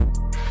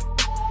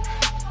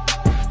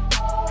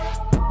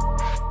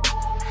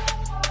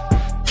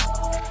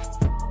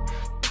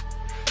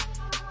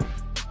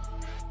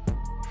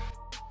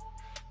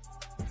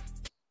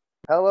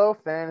Hello,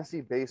 fantasy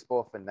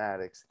baseball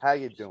fanatics. How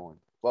you doing?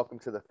 Welcome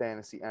to the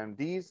Fantasy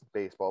MDs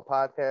Baseball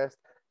Podcast.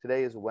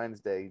 Today is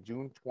Wednesday,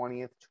 June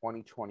 20th,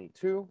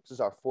 2022. This is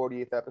our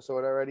 40th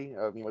episode already.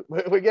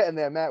 We're getting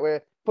there, Matt.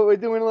 We're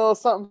doing a little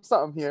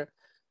something here.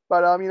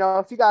 But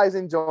if you guys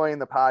enjoying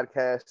the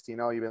podcast, you've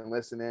been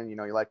listening, you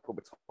like what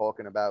we're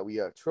talking about,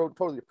 we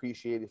totally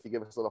appreciate it if you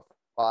give us a little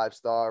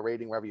 5-star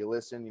rating wherever you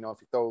listen.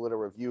 If you throw a little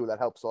review, that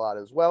helps a lot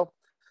as well.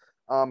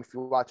 If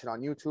you're watching on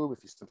YouTube,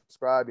 if you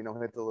subscribe,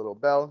 hit the little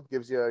bell,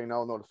 gives you,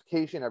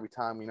 notification every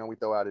time, we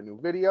throw out a new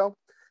video.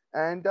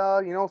 And,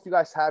 if you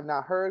guys have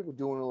not heard, we're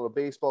doing a little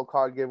baseball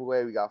card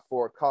giveaway. We got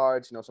 4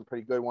 cards, some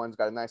pretty good ones.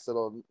 Got a nice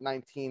little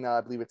 19,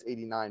 I believe it's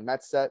 89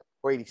 Mets set,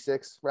 or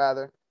 86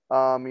 rather.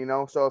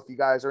 So if you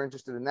guys are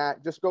interested in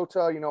that, just go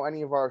to,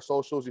 any of our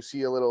socials. You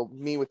see a little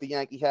me with the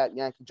Yankee hat,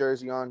 Yankee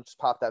jersey on, just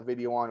pop that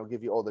video on. It'll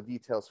give you all the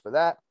details for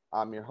that.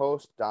 I'm your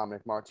host,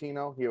 Dominic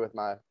Martino, here with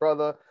my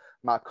brother,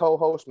 my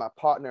co-host, my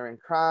partner in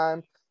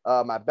crime,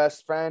 my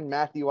best friend,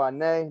 Matthew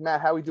Arnay. Matt,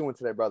 how we doing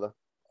today, brother?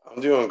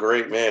 I'm doing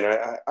great, man.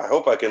 I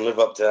hope I can live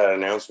up to that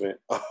announcement.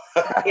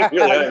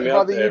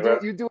 Brother,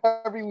 you do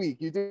every week.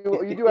 You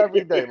do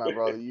every day, my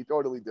brother. You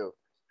totally do.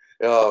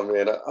 Oh,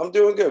 man, I'm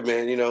doing good,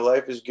 man.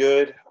 Life is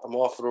good. I'm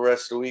off for the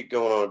rest of the week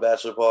going on a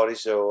bachelor party.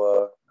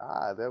 So,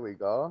 there we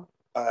go.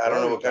 I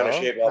don't know what kind of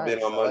shape I'll be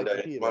in on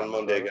Monday,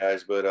 Monday,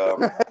 guys, but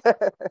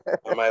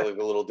I might look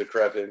a little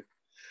decrepit.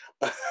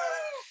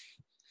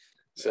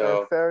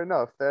 So fair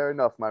enough,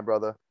 my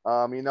brother.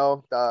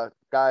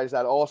 Guys,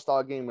 that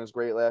All-Star game was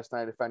great last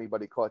night. If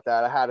anybody caught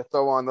that, I had to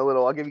throw on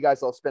I'll give you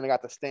guys a little spin. I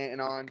got the Stanton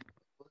on.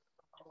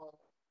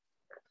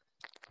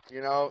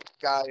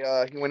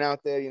 Guy, he went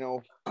out there,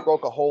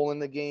 broke a hole in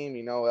the game.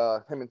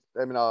 Him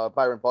and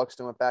Byron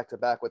Buxton went back to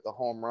back with the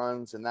home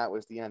runs, and that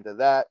was the end of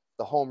that.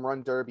 The home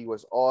run derby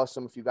was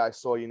awesome. If you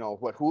guys saw,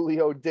 what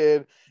Julio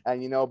did,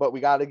 and but we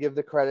got to give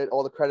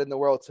all the credit in the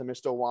world to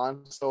Mr.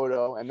 Juan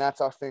Soto, and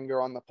that's our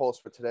finger on the pulse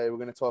for today. We're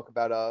going to talk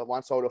about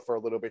Juan Soto for a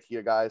little bit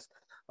here, guys.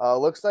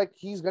 Looks like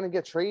he's going to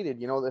get traded.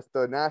 If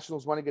the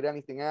Nationals want to get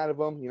anything out of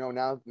him,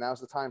 now's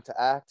the time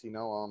to act.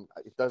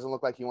 It doesn't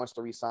look like he wants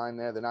to re-sign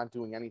there. They're not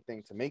doing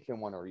anything to make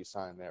him want to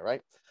re-sign there,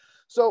 right?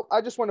 So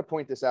I just want to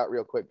point this out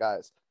real quick,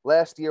 guys.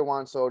 Last year,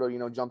 Juan Soto,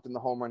 jumped in the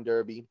home run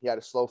derby. He had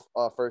a slow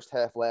first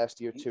half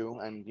last year too,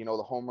 and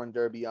the home run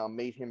derby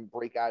made him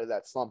break out of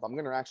that slump. I'm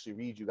going to actually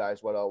read you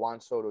guys what Juan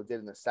Soto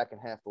did in the second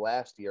half of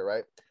last year,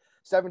 right?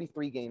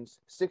 73 games,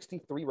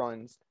 63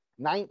 runs,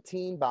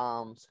 19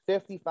 bombs,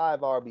 55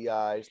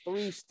 RBIs,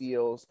 3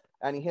 steals,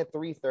 and he hit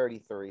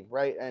 333,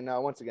 right? And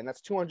once again, that's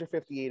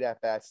 258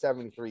 at-bats,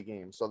 73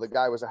 games. So the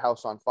guy was a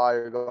house on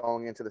fire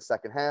going into the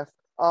second half.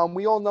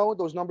 We all know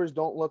those numbers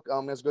don't look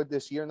as good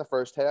this year in the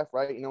first half,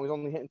 right? He's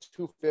only hitting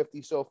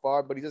 250 so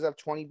far, but he does have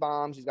 20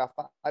 bombs. He's got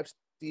 5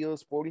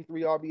 steals,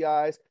 43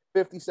 RBIs,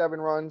 57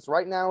 runs.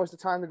 Right now is the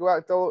time to go out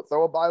and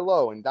throw a buy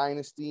low in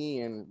Dynasty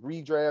and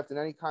redraft in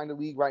any kind of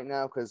league right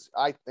now, because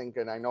I think,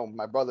 and I know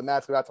my brother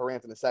Matt's about to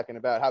rant in a second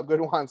about how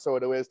good Juan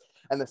Soto is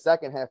and the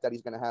second half that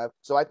he's going to have.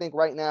 So I think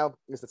right now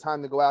is the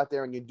time to go out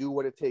there and you do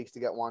what it takes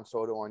to get Juan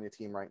Soto on your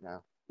team right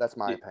now. That's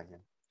my opinion.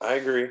 I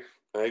agree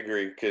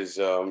because,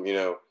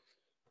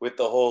 with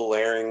the whole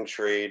Laring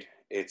trade,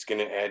 it's going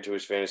to add to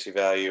his fantasy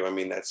value. I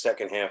mean, that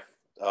second half,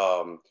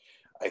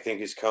 I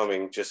think is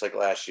coming just like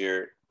last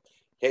year.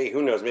 Hey,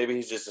 who knows? Maybe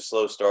he's just a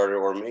slow starter,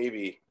 or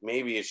maybe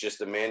it's just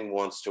the man who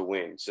wants to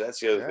win. So that's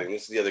the other thing.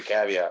 This is the other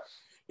caveat.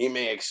 He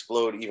may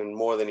explode even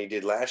more than he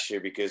did last year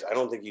because I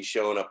don't think he's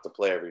showing up to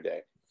play every day.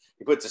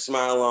 He puts a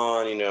smile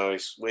on, he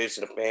waves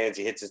to the fans,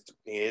 he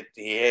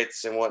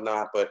hits and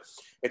whatnot. But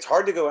it's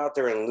hard to go out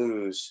there and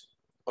lose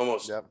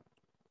almost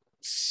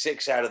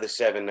 6 out of the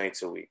 7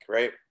 nights a week,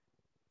 right?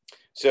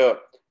 So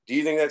do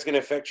you think that's going to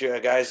affect a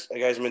guy's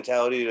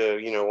mentality to,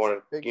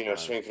 want to,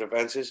 swing for the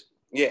fences?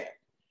 Yeah.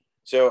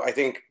 So I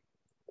think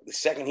the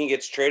second he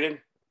gets traded,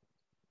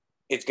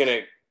 it's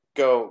going to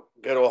go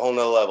to a whole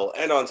nother level.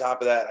 And on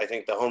top of that, I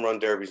think the home run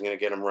derby is going to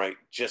get him right,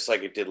 just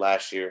like it did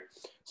last year.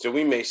 So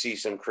we may see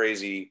some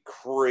crazy,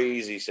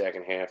 crazy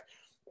second half.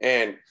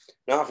 And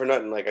not for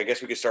nothing, I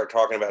guess we could start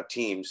talking about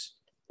teams,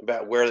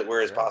 about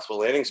where his possible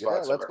landing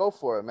spots are. Let's go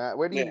for it, Matt.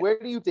 Where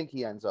do you think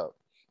he ends up?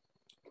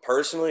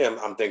 Personally,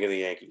 I'm thinking the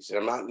Yankees.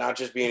 And I'm not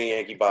just being a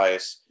Yankee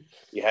bias.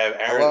 You have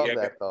Aaron.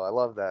 I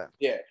love that.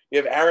 Yeah. You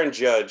have Aaron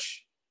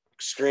Judge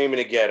screaming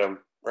to get him,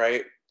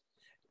 right?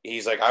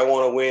 He's like, I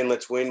want to win.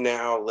 Let's win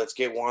now. Let's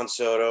get Juan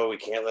Soto. We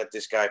can't let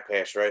this guy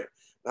pass, right?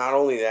 Not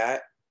only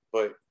that,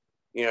 but,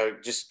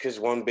 just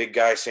because one big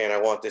guy saying I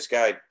want this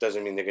guy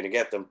doesn't mean they're going to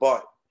get them.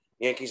 But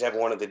Yankees have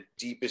one of the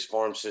deepest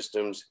farm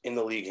systems in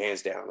the league,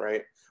 hands down,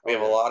 right? We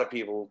have a lot of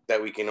people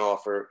that we can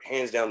offer.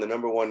 Hands down, the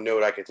number one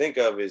note I could think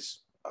of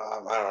is,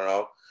 I don't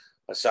know,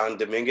 Hassan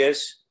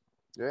Dominguez.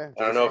 Yeah,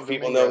 I don't know if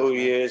people know who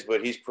he is,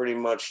 but he's pretty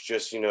much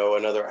just,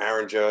 another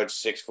Aaron Judge,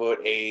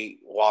 6'8",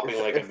 whopping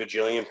like a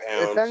bajillion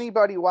pounds. If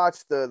anybody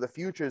watched the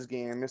Futures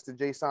game, Mr.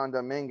 Jason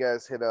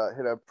Dominguez hit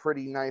a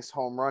pretty nice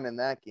home run in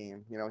that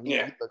game. He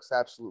looks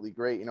absolutely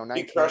great.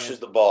 He crushes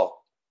the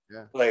ball.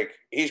 Yeah.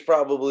 He's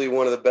probably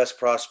one of the best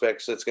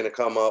prospects that's going to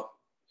come up.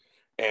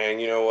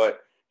 And you know what?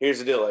 Here's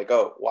the deal. Like,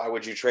 oh, why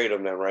would you trade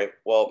him then, right?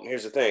 Well,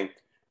 here's the thing.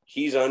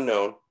 He's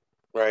unknown,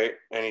 right?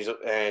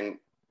 And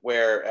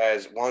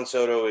whereas Juan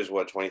Soto is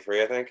what,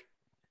 23, I think.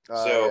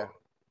 So Yeah.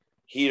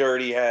 he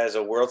already has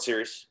a World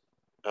Series.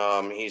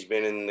 He's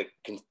been in the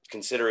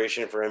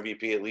consideration for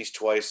MVP at least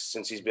twice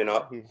since he's been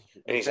up, and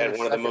he's had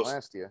one of the most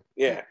last year.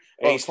 Yeah,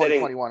 and Oh, he's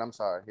 2021. I'm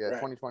sorry. Yeah, right.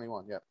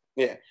 2021. Yeah.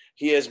 Yeah,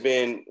 he has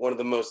been one of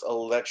the most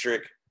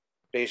electric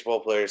baseball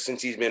players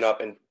since he's been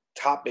up, and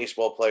top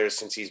baseball players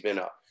since he's been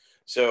up.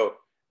 So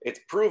it's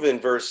proven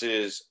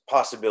versus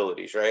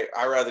possibilities, right?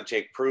 I rather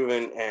take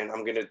proven, and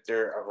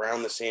they're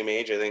around the same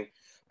age. I think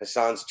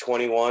Hassan's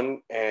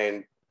 21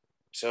 and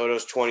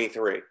Soto's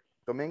 23.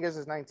 Dominguez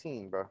is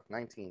 19, bro.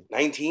 19.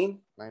 19?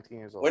 19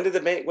 years old. When did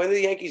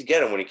the Yankees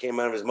get him? When he came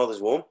out of his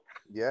mother's womb?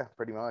 Yeah,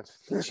 pretty much.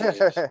 This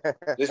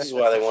is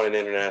why they want an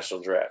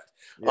international draft.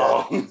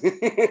 Yeah.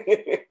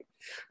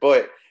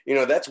 But,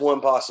 that's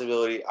one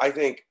possibility. I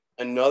think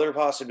another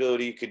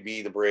possibility could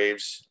be the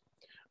Braves,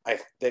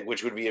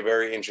 which would be a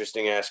very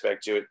interesting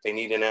aspect to it. They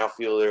need an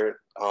outfielder.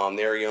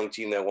 They're a young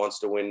team that wants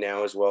to win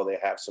now as well. They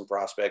have some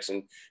prospects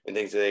and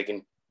things that they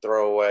can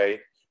throw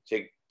away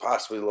to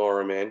possibly lure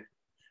them in.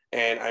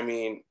 And, I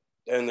mean,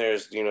 then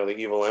there's, the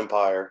evil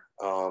empire,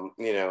 Oh,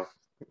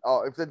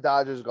 if the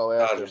Dodgers go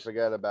after,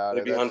 forget about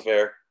it. It'd be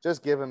unfair.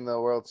 Just give them the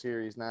World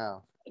Series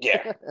now.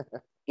 Yeah.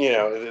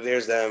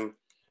 There's them.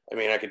 I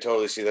mean, I could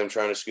totally see them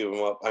trying to scoop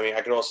them up. I mean, I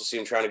could also see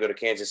them trying to go to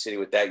Kansas City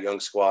with that young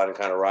squad and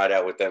kind of ride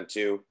out with them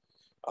too.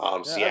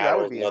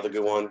 Seattle is another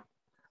good one.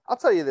 I'll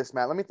tell you this,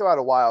 Matt. Let me throw out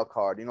a wild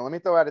card. Let me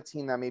throw out a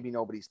team that maybe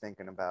nobody's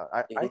thinking about.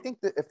 I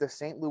think that if the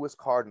St. Louis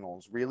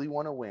Cardinals really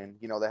want to win,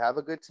 they have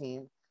a good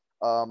team.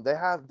 They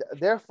have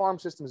their farm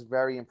system is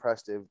very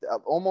impressive.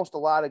 Almost a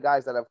lot of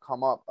guys that have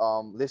come up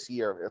this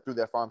year through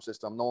their farm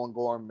system, Nolan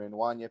Gorman,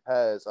 Juan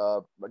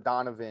Yepez,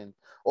 Donovan,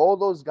 all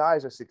those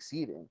guys are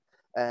succeeding.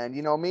 And,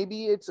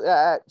 maybe it's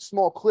at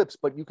small clips,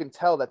 but you can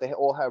tell that they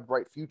all have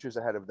bright futures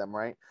ahead of them,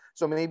 right?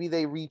 So maybe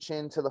they reach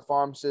into the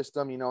farm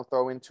system,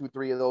 throw in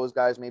 2-3 of those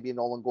guys. Maybe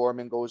Nolan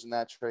Gorman goes in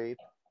that trade.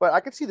 But I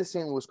could see the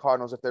St. Louis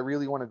Cardinals if they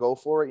really want to go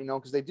for it,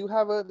 because they do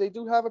have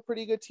a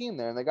pretty good team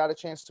there, and they got a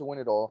chance to win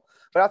it all.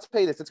 But I'll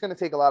tell you this: it's going to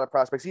take a lot of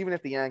prospects. Even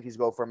if the Yankees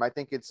go for him, I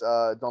think it's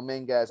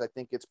Dominguez, I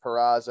think it's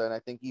Peraza, and I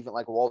think even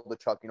like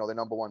Waldichuk, the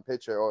number one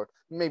pitcher, or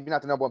maybe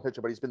not the number one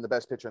pitcher, but he's been the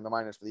best pitcher in the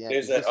minors for the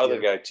Yankees. There's that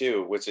other guy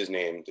too. What's his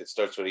name? It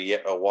starts with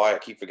a Y. I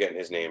keep forgetting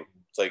his name.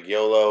 It's like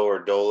Yolo or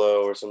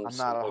Dolo or something. I'm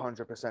not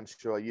 100%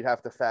 sure. You'd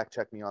have to fact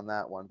check me on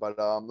that one. But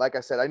like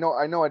I said, I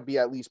know it'd be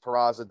at least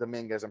Peraza,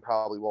 Dominguez, and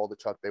probably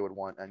Waldichuk they would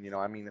want. And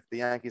I mean, if the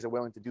Yankees are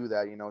willing to do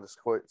that, just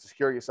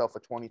secure yourself a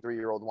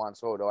 23-year-old Juan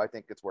Soto, I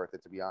think it's worth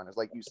it, to be honest.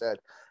 Like you said,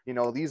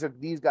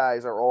 these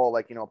guys are all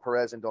like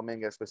Perez and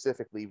Dominguez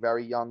specifically,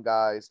 very young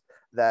guys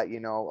that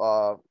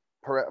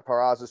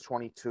Peraza's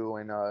 22,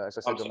 and as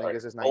I said,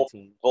 Dominguez is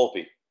 19.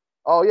 Volpe.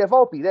 Oh, yeah,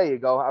 Volpe. There you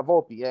go.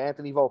 Volpe. Yeah,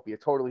 Anthony Volpe.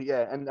 Totally,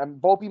 yeah.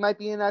 And Volpe might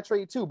be in that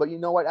trade too. But you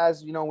know what?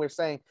 As we're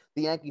saying,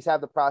 the Yankees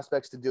have the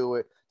prospects to do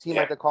it. Team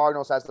like the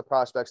Cardinals has the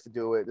prospects to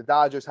do it. The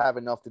Dodgers have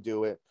enough to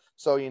do it.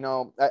 So,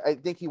 I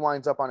think he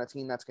winds up on a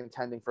team that's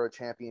contending for a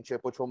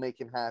championship, which will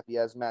make him happy.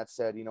 As Matt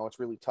said, it's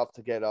really tough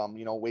to get,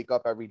 wake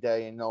up every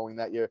day and knowing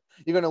that you're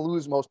going to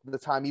lose most of the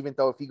time, even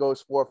though if he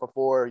goes 4 for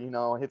 4,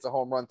 hits a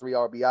home run, 3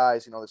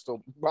 RBIs, they're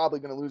still probably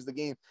going to lose the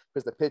game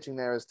because the pitching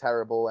there is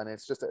terrible. And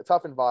it's just a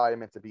tough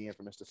environment to be in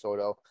for Mr.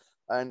 Soto.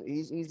 And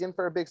he's in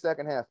for a big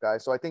second half,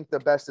 guys. So I think the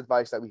best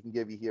advice that we can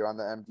give you here on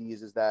the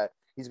MDs is that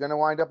he's going to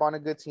wind up on a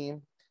good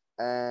team.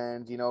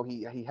 And,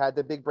 he had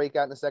the big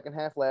breakout in the second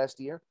half last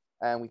year.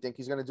 And we think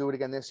he's going to do it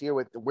again this year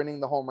with winning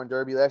the home run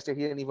derby. Last year,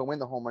 he didn't even win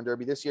the home run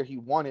derby. This year, he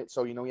won it.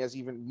 So, he has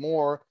even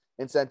more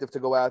incentive to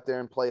go out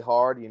there and play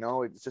hard.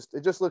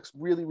 It just looks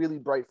really, really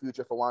bright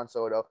future for Juan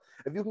Soto.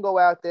 If you can go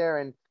out there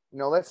and,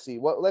 let's see.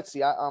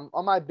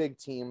 On my big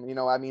team,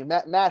 I mean,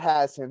 Matt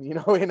has him,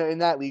 in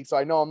that league. So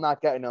I know I'm not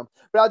getting him.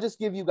 But I'll just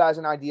give you guys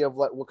an idea of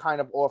what kind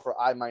of offer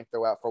I might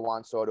throw out for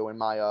Juan Soto in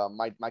my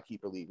my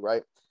keeper league,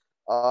 right?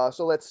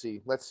 So let's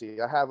see.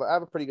 I have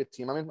a pretty good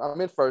team.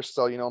 I'm in first,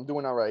 so I'm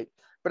doing all right.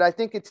 But I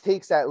think it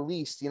takes at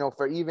least,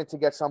 for even to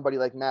get somebody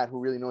like Matt who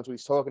really knows what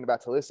he's talking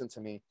about to listen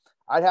to me,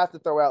 I'd have to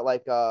throw out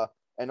like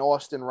an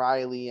Austin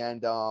Riley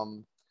and I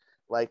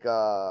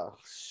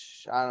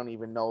don't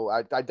even know.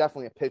 I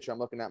definitely a pitcher. I'm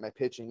looking at my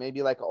pitching.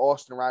 Maybe like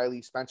Austin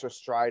Riley, Spencer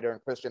Strider,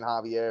 and Christian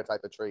Javier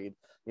type of trade.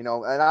 And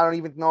I don't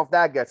even know if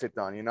that gets it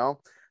done.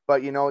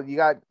 But you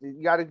got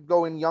to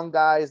go in young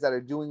guys that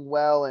are doing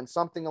well and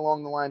something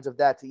along the lines of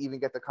that to even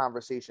get the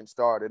conversation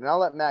started. And I'll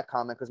let Matt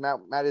comment because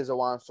Matt is a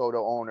Juan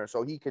Soto owner,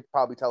 so he could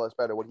probably tell us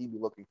better what he'd be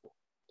looking for.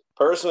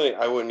 Personally,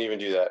 I wouldn't even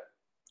do that.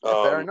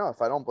 Yeah, fair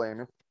enough. I don't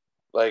blame you.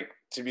 Like,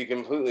 to be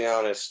completely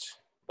honest,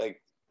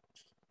 like,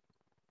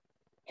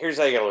 here's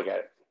how you got to look at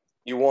it.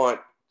 You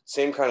want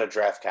same kind of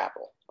draft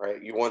capital,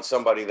 right? You want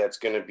somebody that's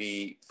going to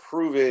be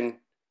proven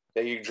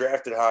that you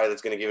drafted high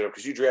that's going to give it up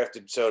because you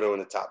drafted Soto in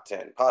the top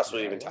 10,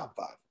 possibly even top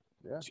 5.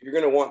 Yeah. So you're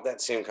going to want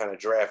that same kind of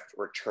draft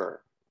return,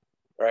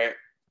 right?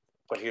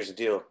 But here's the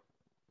deal.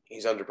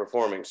 he's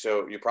underperforming.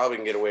 So you probably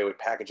can get away with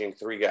packaging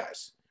 3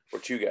 guys or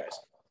 2 guys.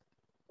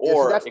 Yeah,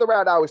 Or so that's the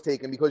route I was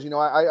taking because, you know,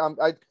 I'm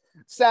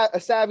a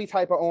savvy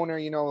type of owner,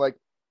 you know, like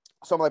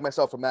someone like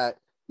myself from that.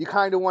 You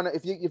kind of want to,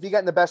 if you're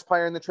getting the best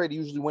player in the trade,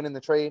 you usually win in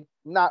the trade.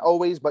 Not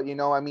always, but, you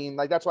know, I mean,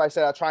 like that's why I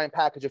said I'll try and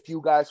package a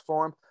few guys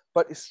for him.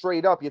 But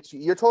straight up,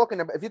 you're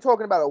talking about, if you're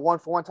talking about a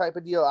 1-for-1 type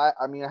of deal,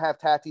 I mean, I have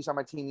Tatis on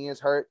my team. He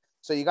is hurt.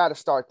 So you got to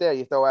start there.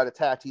 You throw out a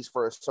Tatis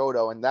for a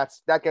Soto, and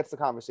that gets the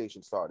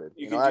conversation started.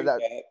 You know, can do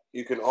that.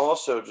 You can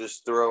also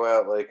just throw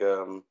out like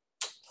oh,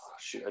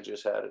 shoot, I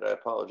just had it. I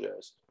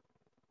apologize.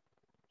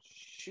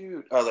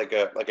 Shoot, like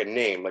a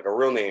name, like a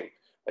real name,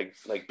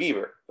 like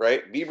Bieber,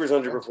 right? Bieber's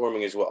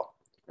underperforming as well,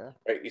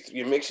 right?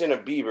 You mix in a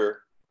Bieber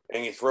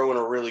and you throw in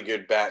a really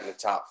good bat in the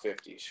top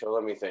 50. So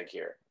let me think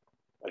here,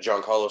 a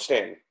Giancarlo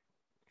Stanton,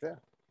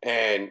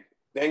 and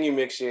then you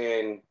mix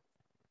in.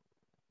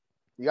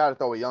 You got to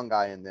throw a young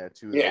guy in there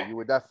too, though. Yeah. You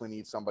would definitely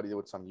need somebody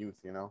with some youth,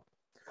 you know.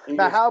 You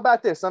Now, how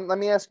about this? Let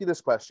me ask you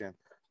this question: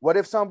 what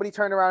if somebody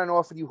turned around and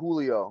offered you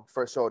Julio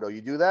for Soto?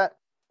 You do that?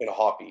 in a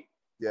heartbeat.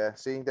 Yeah.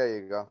 See, there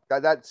you go.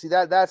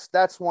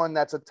 That's one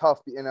that's a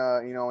tough in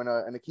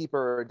a keeper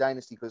or a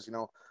dynasty because you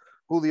know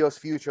Julio's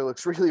future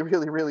looks really,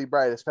 really, really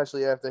bright,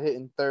 especially after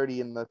hitting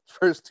 30 in the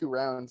first 2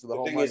 rounds of the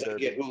home run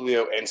derby. I get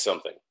Julio and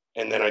something,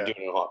 and then I do it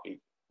in a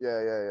heartbeat.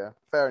 Yeah.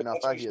 Fair enough.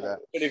 I hear that.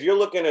 But if you're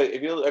looking at,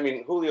 I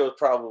mean, Julio's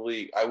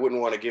probably, I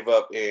wouldn't want to give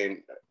up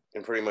in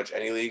pretty much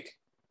any league.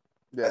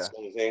 Yeah. That's the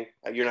only thing.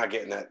 You're not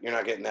getting that. You're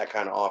not getting that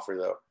kind of offer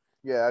though.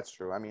 Yeah, that's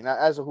true. I mean,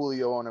 as a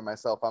Julio owner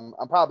myself, I'm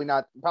probably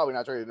not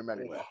trading him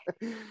anyway.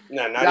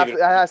 No, not even.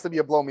 That has to be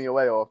a blow me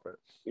away offer.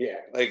 Yeah,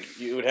 like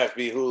you would have to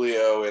be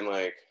Julio and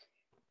like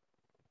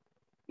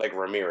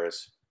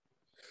Ramirez.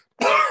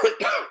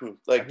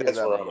 Like that's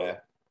where I'm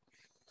at.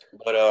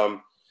 But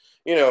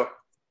you know,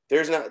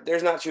 there's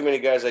not too many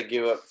guys I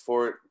give up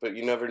for it, but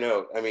you never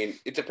know. I mean,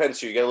 it depends.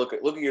 So you got to look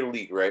at your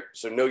league, right?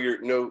 So know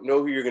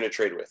who you're going to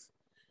trade with.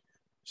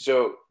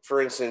 So,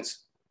 for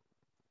instance,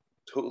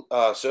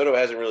 Soto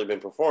hasn't really been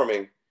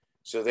performing,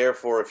 so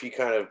therefore, if he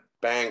kind of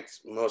banked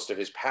most of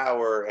his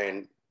power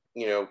and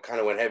kind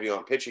of went heavy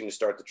on pitching to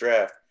start the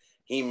draft,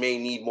 he may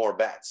need more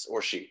bats,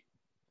 or she,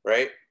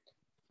 right?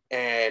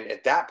 And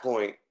at that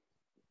point,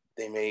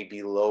 they may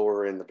be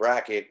lower in the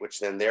bracket, which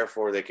then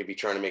therefore they could be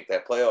trying to make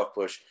that playoff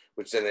push,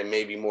 which then they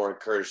may be more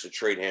encouraged to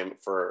trade him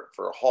for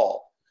a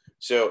haul.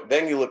 So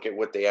then you look at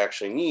what they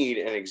actually need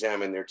and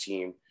examine their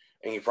team,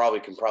 and you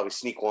can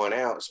sneak one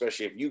out,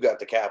 especially if you got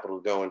the capital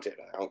going to,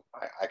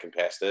 I can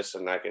pass this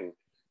and I can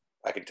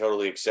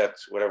totally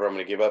accept whatever I'm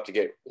going to give up to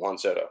get Juan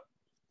Soto.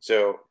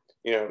 So,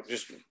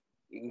 just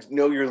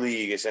know your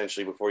league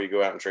essentially before you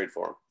go out and trade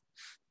for him.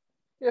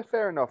 Yeah,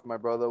 fair enough, my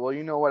brother. Well,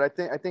 you know what? I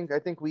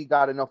think we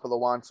got enough of the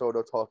Juan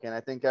Soto talking.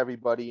 I think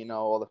everybody,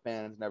 all the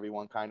fans and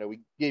everyone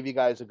we gave you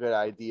guys a good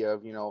idea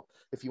of,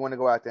 if you want to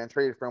go out there and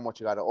trade for him, what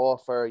you got to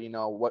offer,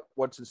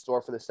 what's in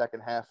store for the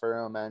second half for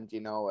him. And,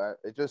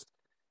 it just,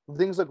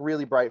 things look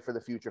really bright for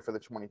the future for the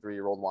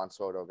 23-year-old Juan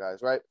Soto,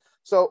 guys, right?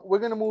 So we're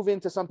going to move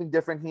into something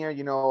different here.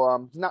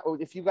 Not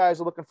if you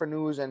guys are looking for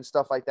news and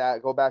stuff like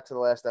that, go back to the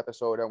last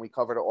episode and we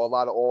covered a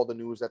lot of all the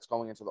news that's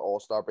going into the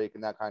All-Star break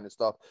and that kind of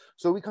stuff.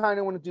 So we kind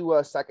of want to do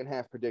second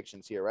half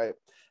predictions here, right?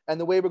 And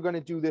the way we're going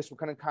to do this, we're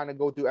going to kind of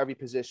go through every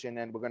position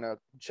and we're going to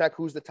check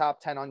who's the top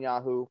 10 on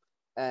Yahoo.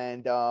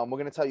 And we're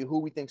going to tell you who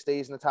we think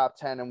stays in the top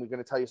 10. And we're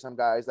going to tell you some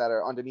guys that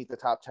are underneath the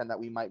top 10 that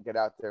we might get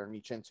out there and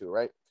reach into,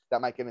 right? That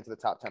might get into the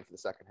top 10 for the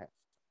second half.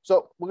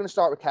 So we're going to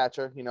start with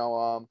catcher,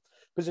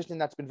 position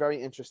that's been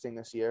very interesting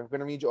this year. We're going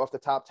to read you off the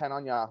top 10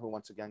 on Yahoo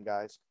once again,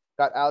 guys.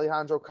 Got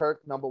Alejandro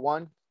Kirk, number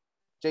 1.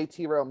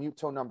 JT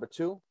Realmuto, number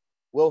 2.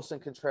 Wilson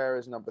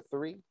Contreras, number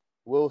 3.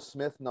 Will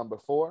Smith, number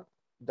 4.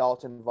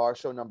 Dalton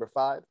Varsho, number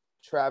 5.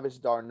 Travis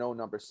d'Arnaud,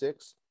 number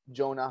 6.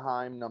 Jonah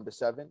Heim, number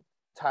 7.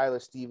 Tyler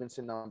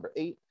Stevenson, number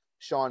 8.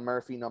 Sean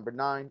Murphy, number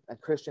 9.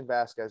 And Christian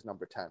Vasquez,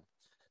 number 10.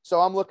 So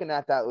I'm looking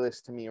at that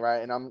list to me,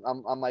 right? And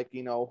I'm like,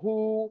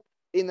 who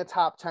in the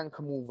top 10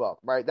 can move up,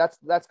 right?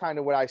 That's kind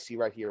of what I see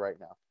right here, right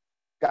now.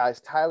 Guys,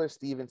 Tyler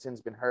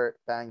Stevenson's been hurt,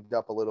 banged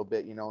up a little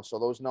bit, so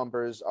those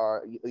numbers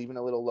are even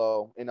a little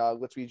low. And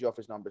let's read you off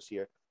his numbers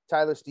here.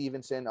 Tyler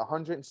Stevenson,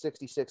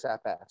 166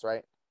 at-bats,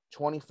 right?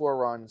 24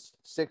 runs,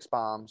 6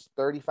 bombs,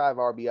 35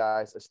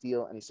 RBIs, a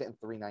steal, and he's hitting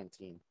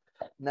 .319.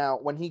 Now,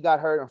 when he got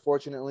hurt,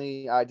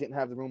 unfortunately, I didn't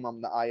have the room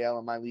on the IL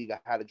in my league. I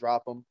had to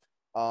drop him.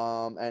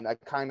 And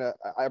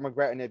I'm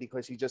regretting it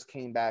because he just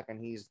came back and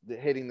he's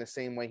hitting the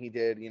same way he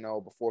did,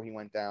 before he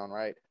went down,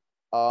 right?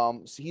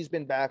 So he's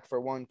been back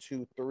for 1,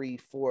 2, 3,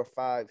 4,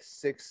 5,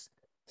 6,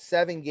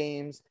 7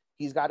 games.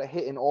 He's got a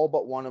hit in all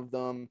but one of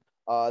them.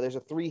 There's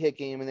a 3-hit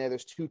game in there.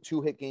 There's 2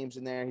 2-hit games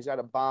in there. He's got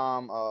a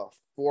bomb,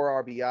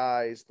 4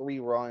 RBIs, 3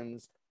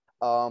 runs.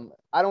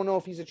 I don't know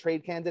if he's a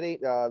trade candidate.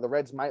 The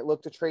Reds might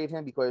look to trade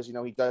him because,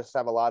 he does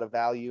have a lot of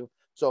value.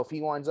 So if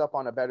he winds up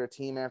on a better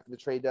team after the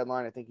trade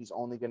deadline, I think he's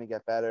only going to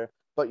get better.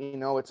 But,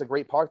 it's a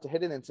great park to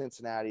hit it in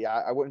Cincinnati.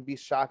 I wouldn't be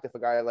shocked if a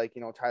guy like,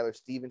 Tyler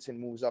Stevenson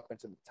moves up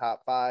into the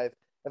top 5.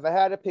 If I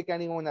had to pick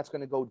anyone that's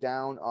going to go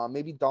down,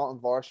 maybe Dalton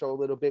Varsho a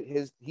little bit.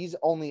 He's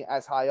only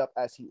as high up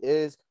as he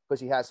is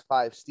because he has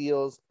 5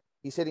 steals.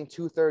 He's hitting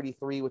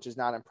 233, which is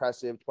not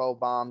impressive. 12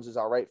 bombs is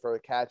all right for a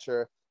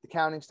catcher. The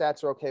counting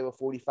stats are okay with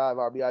 45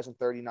 RBIs and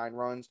 39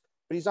 runs,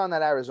 but he's on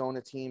that Arizona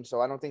team,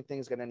 so I don't think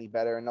things get any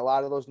better. And a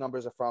lot of those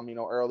numbers are from,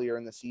 earlier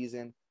in the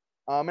season.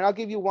 And I'll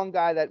give you one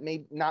guy that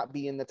may not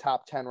be in the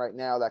top 10 right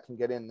now that can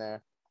get in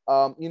there.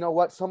 You know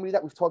what? Somebody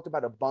that we've talked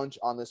about a bunch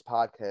on this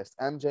podcast,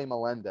 MJ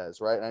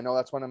Melendez, right? And I know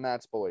that's one of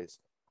Matt's boys.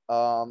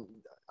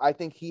 I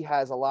think he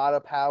has a lot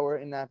of power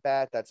in that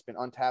bat that's been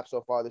untapped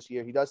so far this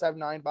year. He does have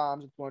 9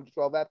 bombs and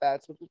 212 at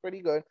bats, which is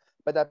pretty good.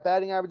 But that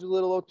batting average is a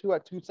little low too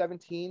at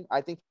 217.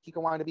 I think he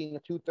can wind up being a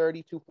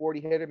 230,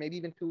 240 hitter, maybe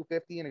even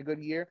 250 in a good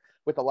year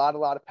with a lot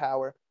of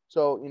power.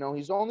 So,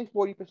 he's only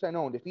 40%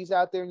 owned. If he's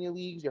out there in your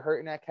leagues, you're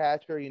hurting that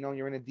catcher,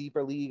 you're in a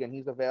deeper league and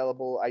he's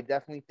available, I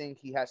definitely think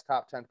he has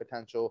top 10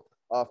 potential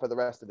for the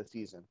rest of the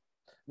season.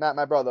 Matt,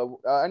 my brother,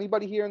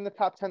 anybody here in the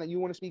top 10 that you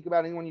want to speak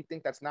about? Anyone you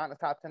think that's not in the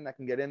top 10 that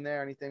can get in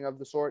there? Anything of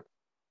the sort?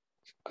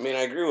 I mean,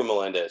 I agree with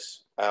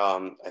Melendez.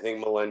 I think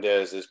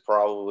Melendez is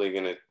probably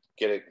going to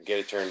get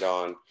it turned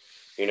on.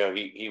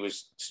 He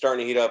was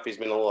starting to heat up. He's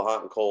been a little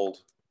hot and cold.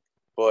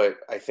 But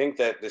I think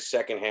that the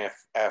second half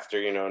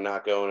after,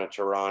 not going to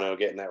Toronto,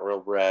 getting that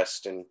real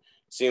rest and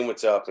seeing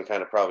what's up and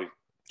kind of probably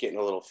getting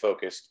a little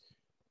focused,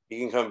 he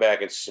can come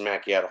back and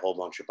smack you out a whole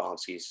bunch of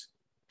bouncies.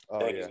 I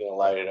think he's going to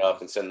light it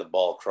up and send the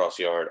ball across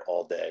yard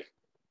all day.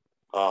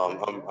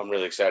 I'm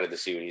really excited to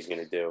see what he's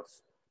going to do.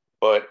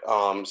 But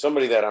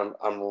somebody that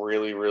I'm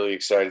really, really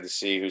excited to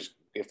see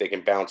if they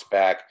can bounce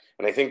back,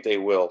 and I think they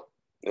will.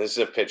 And this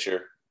is a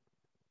pitcher,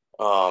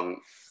 and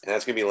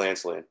that's going to be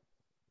Lance Lynn.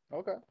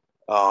 Okay.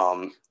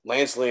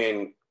 Lance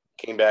Lynn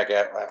came back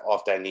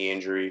off that knee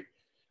injury.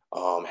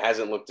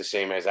 Hasn't looked the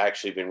same. Has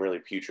actually been really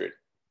putrid.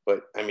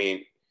 But I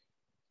mean,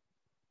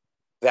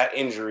 that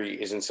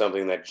injury isn't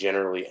something that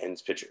generally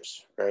ends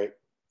pitchers, right?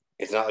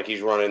 It's not like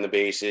he's running the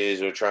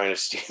bases or trying to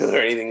steal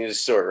or anything of the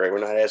sort, right? We're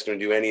not asking him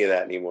to do any of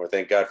that anymore.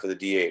 Thank God for the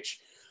DH.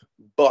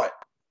 But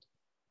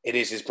it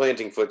is his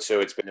planting foot, so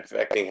it's been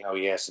affecting how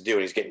he has to do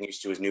it. He's getting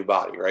used to his new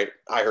body, right?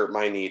 I hurt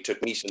my knee. It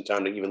took me some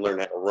time to even learn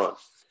how to run.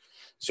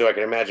 So I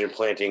can imagine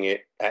planting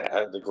it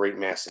at the great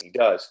mass that he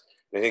does.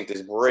 And I think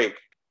this break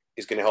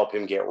is going to help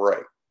him get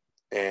right.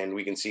 And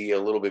we can see a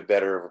little bit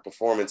better of a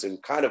performance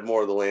and kind of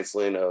more of the Lance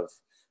Lynn of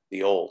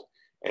the old.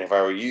 And if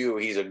I were you,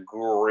 he's a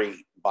great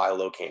buy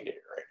low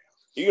candidate right now.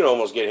 You can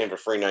almost get him for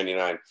free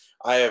 99.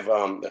 I have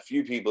a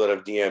few people that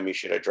have DM'd me,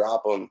 should I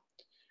drop him?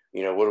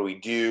 What do we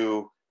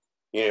do?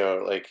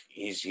 Like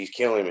he's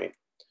killing me.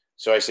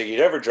 So I say, you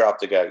never drop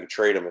the guy, you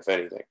trade him if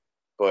anything.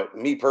 But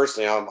me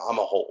personally, I'm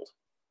a hold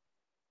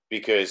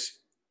because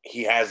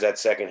he has that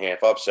second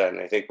half upside,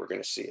 and I think we're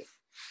going to see it.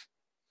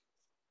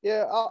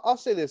 Yeah, I'll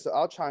say this.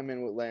 I'll chime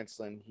in with Lance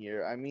Lynn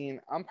here. I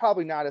mean, I'm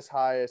probably not as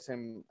high as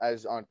him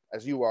as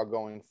you are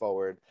going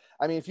forward.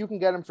 I mean, if you can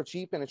get him for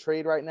cheap in a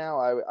trade right now,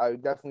 I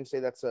would definitely say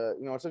that's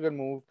it's a good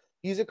move.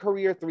 He's a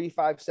career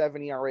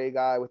 3.57 ERA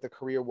guy with a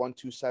career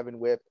 1.27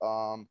 WHIP.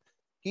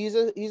 He's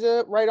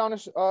a right on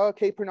a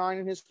K per 9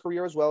 in his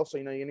career as well. So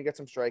you're gonna get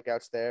some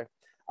strikeouts there.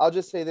 I'll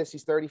just say this: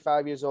 he's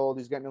 35 years old.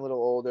 He's getting a little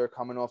older,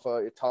 coming off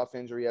a tough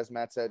injury, as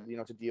Matt said.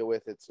 To deal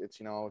with. It's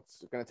going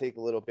to take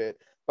a little bit,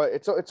 but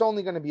it's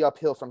only going to be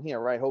uphill from here,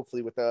 right?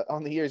 Hopefully,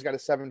 on the year he's got a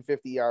 7.50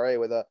 ERA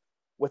with a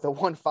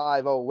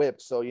 1.50 WHIP.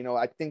 So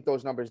I think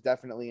those numbers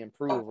definitely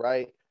improve,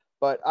 right?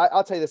 But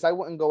I'll tell you this: I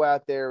wouldn't go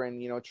out there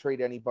and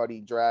trade anybody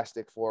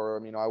drastic for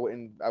him. I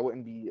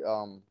wouldn't be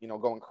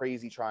going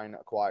crazy trying to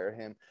acquire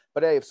him.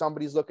 But hey, if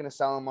somebody's looking to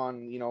sell him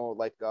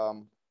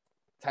on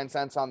 10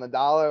 cents on the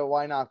dollar,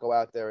 why not go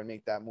out there and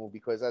make that move?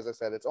 Because as I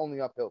said, it's only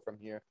uphill from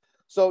here.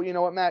 So, you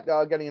know what, Matt,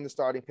 getting into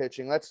starting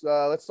pitching, let's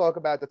talk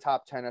about the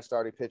top 10 of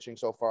starting pitching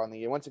so far in the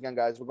year. Once again,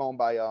 guys, we're going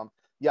by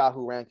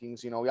Yahoo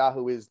rankings.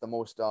 Yahoo is the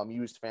most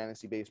used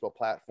fantasy baseball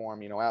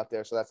platform, out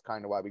there. So that's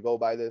kind of why we go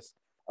by this.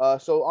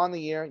 So on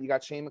the year, you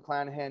got Shane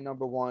McClanahan,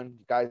 number 1.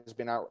 You guys have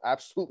been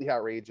absolutely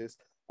outrageous.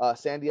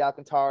 Sandy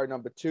Alcantara,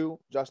 number 2.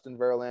 Justin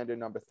Verlander,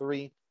 number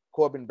 3.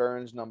 Corbin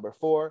Burns, number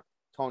 4.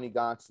 Tony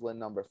Gonsolin,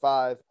 number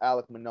 5,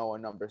 Alek Manoah,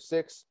 number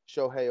 6,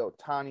 Shohei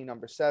Ohtani,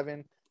 number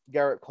 7,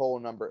 Garrett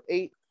Cole, number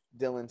 8,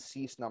 Dylan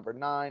Cease, number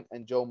 9,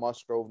 and Joe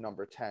Musgrove,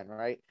 number 10,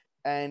 right?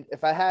 And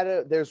if I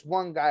had there's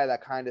one guy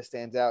that kind of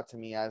stands out to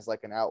me as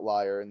like an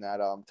outlier in that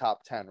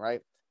top 10,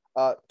 right?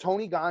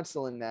 Tony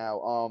Gonsolin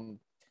now,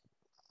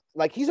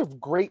 he's a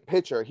great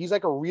pitcher. He's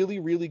like a really,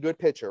 really good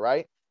pitcher,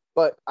 right?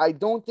 But I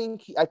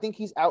think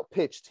he's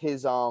outpitched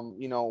his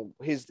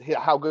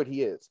how good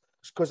he is.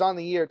 Because on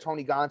the year,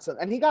 Tony Gonsolin,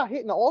 and he got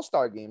hit in the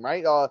All-Star game,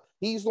 right?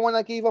 He's the one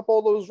that gave up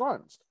all those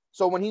runs.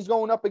 So when he's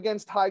going up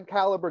against high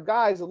caliber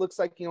guys, it looks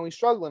like, he's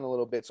struggling a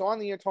little bit. So on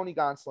the year, Tony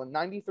Gonsolin,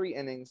 93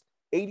 innings,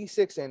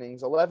 86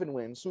 innings, 11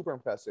 wins, super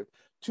impressive,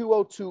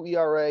 2.02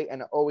 ERA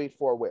and an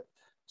 0.84 WHIP.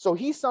 So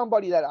he's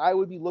somebody that I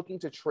would be looking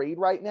to trade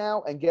right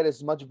now and get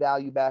as much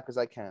value back as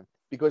I can.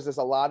 because there's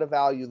a lot of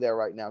value there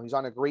right now. He's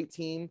on a great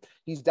team.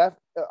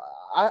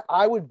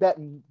 I would bet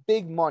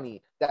big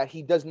money that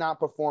he does not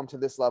perform to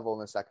this level in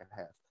the second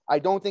half. I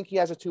don't think he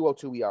has a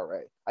 2.02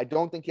 ERA. I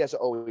don't think he has an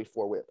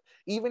 0.84 whip.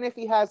 Even if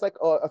he has like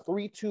a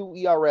 3.2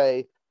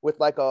 ERA with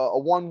like a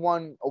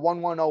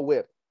 1.10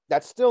 whip,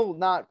 that's still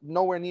not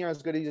nowhere near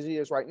as good as he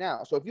is right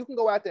now. So if you can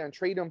go out there and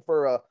trade him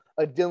for a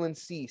Dylan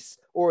Cease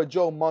or a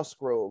Joe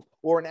Musgrove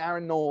or an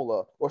Aaron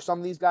Nola or some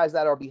of these guys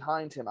that are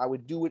behind him, I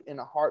would do it in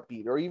a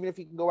heartbeat. Or even if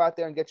you can go out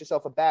there and get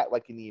yourself a bat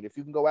like you need, if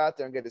you can go out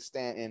there and get a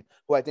Stanton,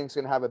 who I think is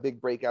going to have a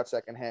big breakout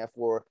second half,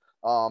 or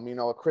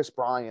a Chris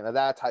Bryant or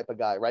that type of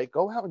guy, right?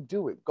 Go out and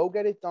do it. Go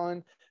get it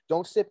done.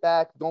 Don't sit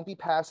back. Don't be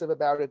passive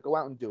about it. Go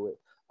out and do it.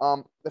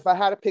 If I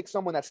had to pick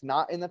someone that's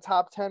not in the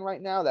top 10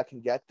 right now that can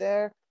get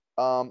there,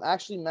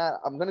 actually, Matt,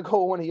 I'm going to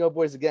go with one of your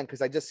boys again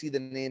because I just see the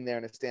name there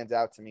and it stands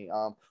out to me.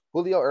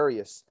 Julio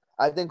Urias.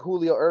 I think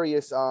Julio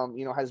Urias,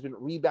 has been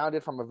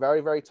rebounded from a very,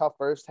 very tough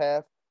first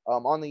half.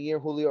 On the year,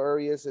 Julio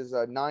Urias is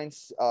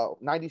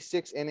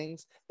 96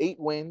 innings, 8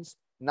 wins,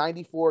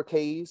 94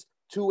 Ks,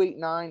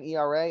 2.89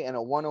 ERA, and a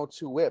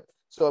 1.02 whip.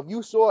 So if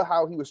you saw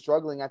how he was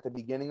struggling at the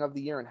beginning of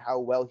the year and how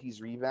well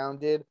he's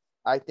rebounded,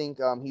 I think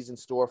he's in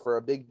store for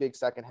a big, big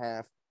second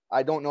half.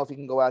 I don't know if he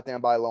can go out there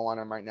and buy low on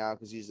him right now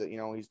because he's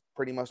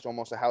pretty much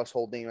almost a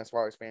household name as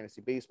far as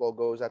fantasy baseball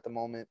goes at the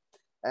moment.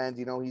 And,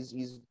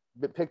 he's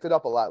picked it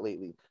up a lot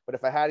lately. But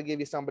if I had to give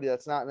you somebody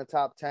that's not in the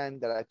top 10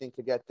 that I think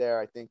could get there,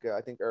 I think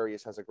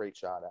Urias has a great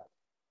shot at.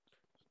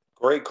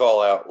 Great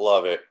call out.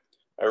 Love it.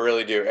 I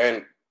really do.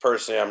 And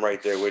personally, I'm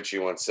right there with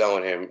you on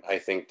selling him. I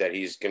think that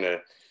he's going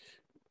to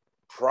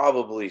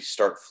probably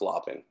start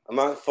flopping. I'm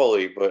not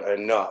fully, but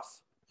enough.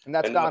 And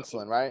that's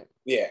Gonsolin, right?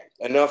 Yeah,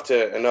 enough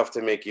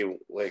to make you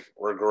like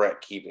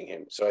regret keeping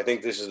him. So I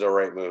think this is the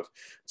right move.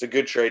 It's a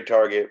good trade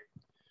target.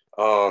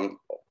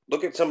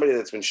 Look at somebody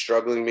that's been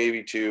struggling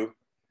maybe too.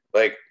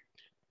 Like,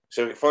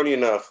 so funny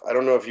enough, I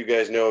don't know if you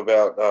guys know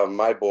about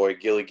my boy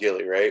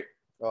Gilly, right?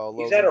 Oh,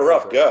 he's had a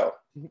rough go.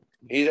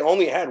 He's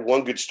only had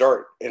one good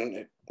start,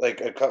 and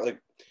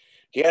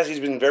he's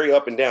been very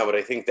up and down. But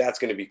I think that's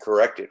going to be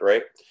corrected,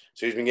 right?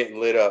 So he's been getting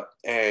lit up,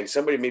 and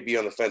somebody may be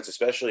on the fence,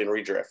 especially in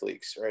redraft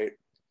leagues, right?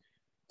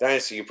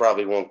 Dynasty, you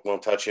probably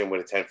won't touch him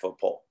with a 10-foot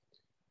pole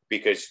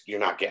because you're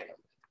not getting him.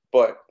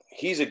 But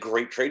he's a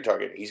great trade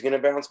target. He's going to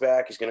bounce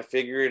back. He's going to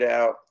figure it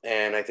out.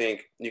 And I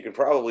think you can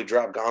probably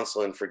drop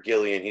Gonsolin for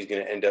Gilly, and he's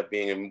going to end up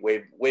being a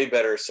way, way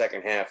better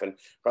second half and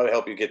probably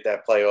help you get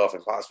that playoff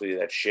and possibly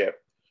that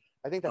ship.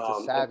 I think that's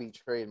a savvy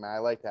trade, man. I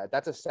like that.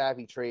 That's a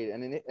savvy trade.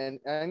 And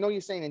I know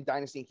you're saying in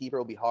Dynasty and Keeper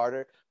it'll be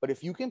harder, but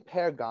if you can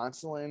pair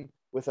Gonsolin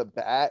with a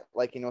bat,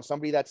 like,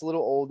 somebody that's a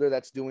little older,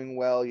 that's doing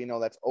well,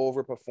 that's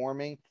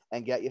overperforming,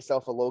 and get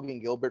yourself a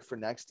Logan Gilbert for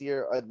next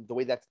year, the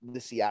way that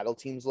the Seattle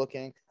team's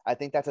looking, I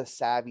think that's a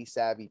savvy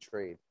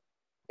trade.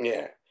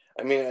 Yeah.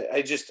 I mean,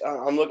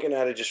 I'm looking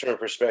at it just from a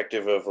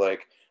perspective of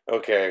like,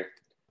 okay,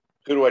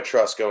 who do I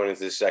trust going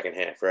into the second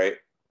half, right?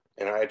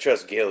 And I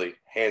trust Gilly,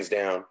 hands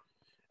down.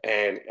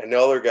 And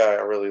another guy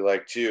I really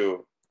like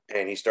too,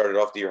 and he started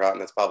off the year hot,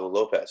 and that's Pablo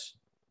Lopez.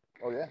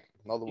 Oh, yeah.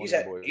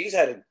 He's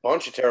had a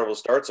bunch of terrible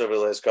starts over the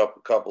last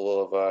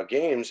couple of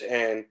games,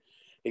 and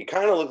he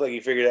kind of looked like he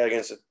figured it out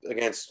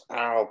against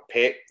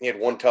Pitt. He had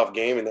one tough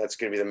game, and that's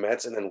going to be the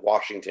Mets, and then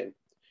Washington.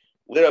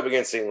 Lit up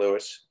against St.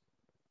 Louis.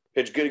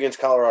 Pitched good against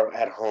Colorado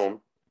at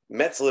home.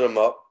 Mets lit him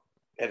up.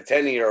 Had a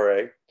 10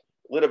 ERA.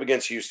 Lit up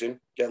against Houston.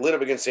 Got lit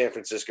up against San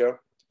Francisco.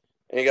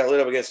 And he got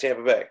lit up against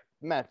Tampa Bay.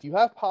 Matt, do you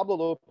have Pablo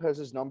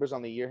Lopez's numbers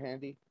on the year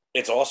handy?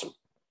 It's awesome.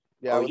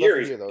 Yeah, I would love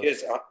to hear those. He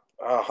has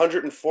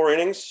 104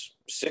 innings,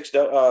 6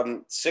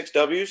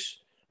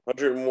 Ws,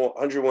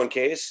 101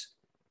 Ks,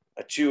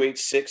 a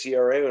 2.86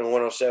 ERA, and a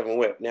 107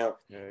 WHIP. Now,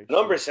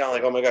 numbers sound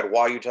like, oh my God,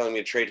 why are you telling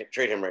me to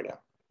trade him right now?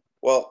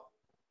 Well,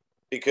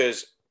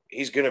 because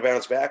he's going to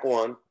bounce back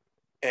one,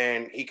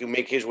 and he can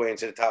make his way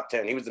into the top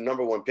 10. He was the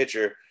number one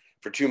pitcher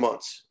for 2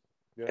 months,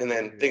 and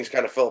then things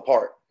kind of fell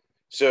apart.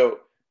 So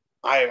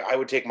I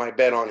would take my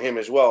bet on him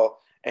as well.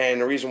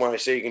 And the reason why I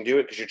say you can do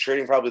it, because you're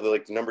trading probably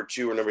the number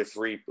 2 or number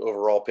 3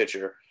 overall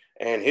pitcher,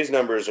 and his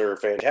numbers are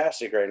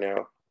fantastic right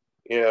now.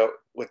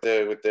 With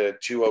the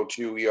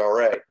 2.02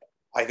 ERA,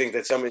 I think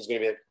that somebody's going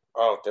to be like,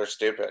 oh, they're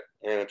stupid.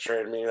 You're going to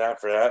trade me that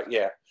for that?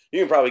 Yeah, you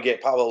can probably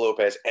get Pablo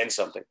Lopez and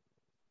something.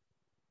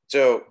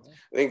 So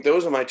I think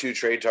those are my 2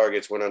 trade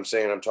targets when I'm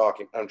saying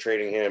I'm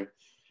trading him.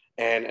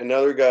 And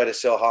another guy to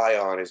sell high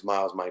on is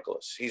Miles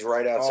Michaelis. He's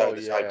right outside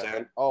the top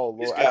 10. Oh,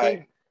 Lord. I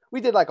think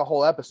we did like a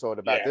whole episode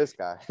about this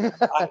guy.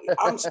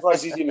 I'm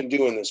surprised he's even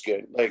doing this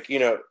good.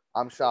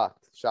 I'm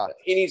shocked.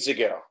 He needs to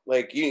go.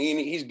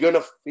 He's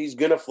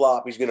gonna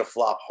flop. He's gonna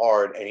flop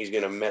hard, and he's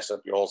gonna mess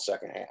up your whole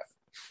second half.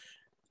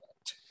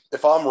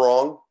 If I'm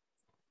wrong,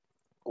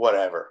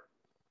 whatever.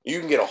 You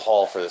can get a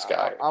haul for this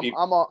guy.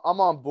 I'm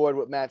on board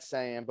with Matt's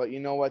saying, but you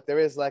know what? There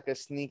is like a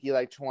sneaky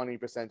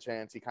 20%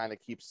 chance he kind of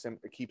keeps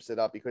it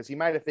up because he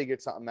might have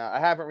figured something out. I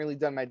haven't really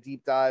done my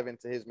deep dive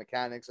into his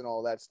mechanics and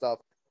all that stuff.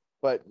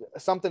 But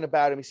something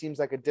about him, he seems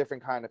like a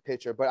different kind of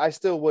pitcher. But I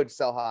still would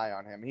sell high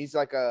on him. He's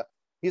like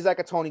he's like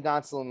a Tony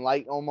Gonsolin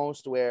light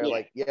almost, where Yeah.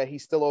 like, yeah,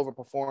 he's still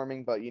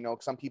overperforming, but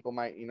some people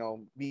might,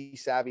 be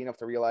savvy enough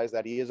to realize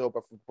that he is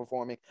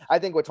overperforming. I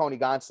think with Tony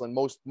Gonsolin,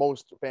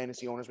 most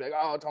fantasy owners be like,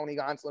 oh, Tony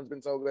Gonsolin's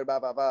been so good, blah,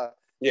 blah, blah.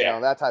 Yeah.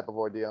 That type of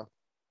ordeal.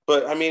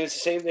 But I mean, it's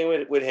the same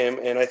thing with him,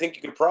 and I think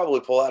you could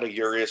probably pull out a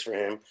Urias for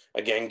him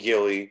again,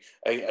 Gilly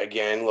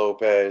again,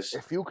 Lopez,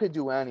 If you could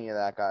do any of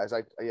that, guys,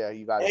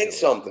 you got to do and it.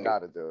 something, You got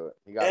to do it.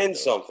 You got to and do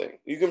something.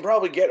 You can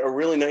probably get a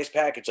really nice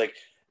package like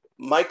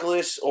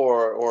Michaelis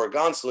or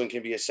Gonsolin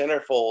can be a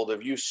centerfold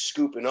of you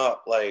scooping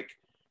up like,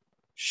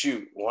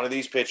 shoot, one of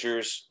these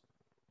pitchers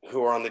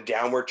who are on the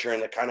downward turn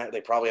that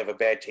they probably have a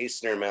bad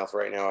taste in their mouth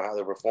right now how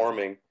they're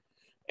performing,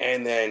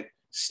 and then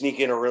sneak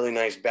in a really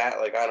nice bat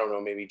like, I don't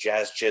know, maybe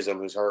Jazz Chisholm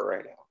who's hurt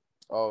right now.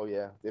 Oh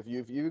yeah, if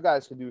you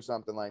guys could do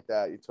something like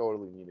that, you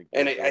totally need to.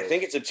 And I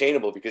think it's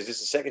obtainable because this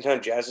is the second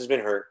time Jazz has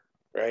been hurt,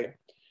 right?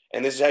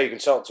 And this is how you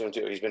consult to him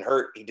too. He's been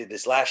hurt. He did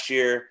this last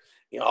year.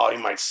 He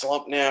might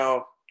slump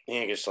now. He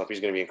ain't gonna slump. He's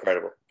gonna be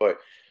incredible. But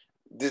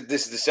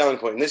this is the selling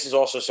point, and this is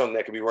also something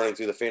that could be running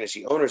through the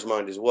fantasy owner's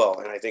mind as well.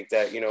 And I think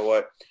that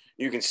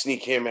you can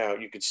sneak him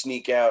out. You could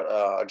sneak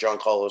out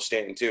Giancarlo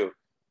Stanton too.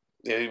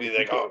 He'd be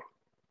like, oh,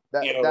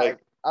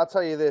 I'll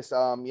tell you this.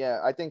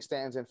 I think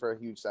Stan's in for a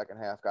huge second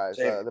half, guys.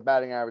 The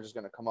batting average is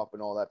going to come up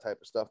and all that type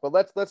of stuff. But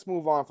let's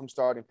move on from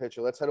starting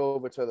pitcher. Let's head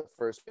over to the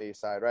first base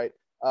side, right?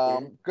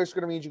 Just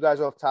going to read you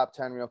guys off top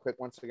 10 real quick.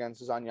 Once again,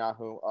 this is on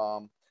Yahoo.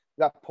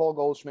 We got Paul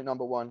Goldschmidt,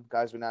 number 1.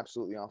 Guy's been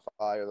absolutely on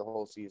fire the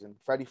whole season.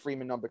 Freddie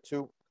Freeman, number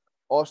 2.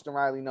 Austin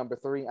Riley, number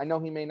 3. I know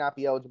he may not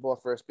be eligible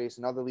at first base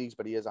in other leagues,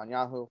 but he is on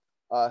Yahoo.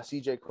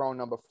 CJ Cron,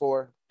 number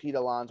 4. Pete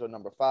Alonso,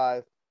 number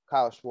 5.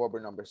 Kyle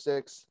Schwarber, number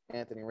 6.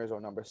 Anthony Rizzo,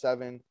 number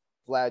 7.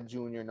 Vlad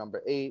Jr.,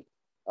 number 8,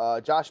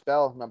 Josh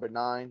Bell, number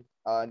 9,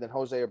 and then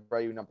Jose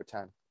Abreu, number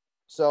 10.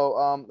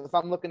 So if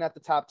I'm looking at the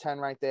top 10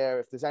 right there,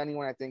 if there's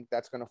anyone I think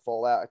that's going to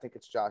fall out, I think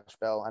it's Josh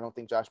Bell. I don't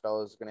think Josh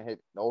Bell is going to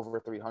hit over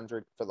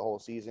 300 for the whole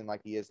season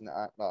like he is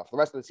now, for the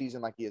rest of the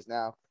season like he is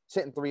now. He's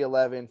hitting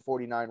 311,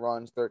 49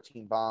 runs,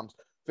 13 bombs,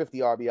 50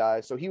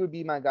 RBIs. So he would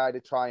be my guy to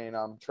try and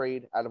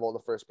trade out of all the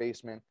first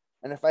basemen.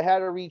 And if I had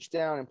to reach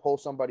down and pull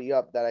somebody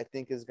up that I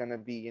think is going to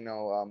be,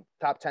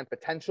 top 10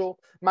 potential,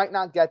 might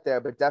not get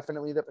there, but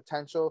definitely the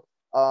potential.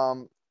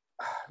 Well,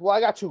 I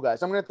got 2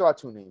 guys. I'm going to throw out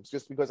 2 names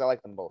just because I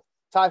like them both.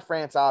 Ty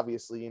France,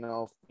 obviously,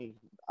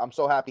 I'm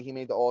so happy he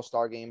made the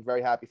All-Star game.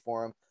 Very happy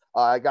for him.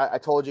 I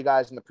told you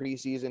guys in the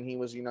preseason, he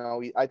was,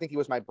 I think he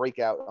was my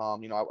breakout,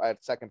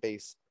 at second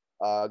base.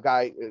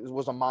 Guy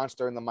was a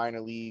monster in the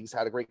minor leagues,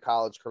 had a great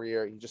college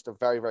career. He's just a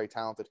very, very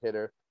talented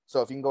hitter. So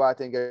if you can go out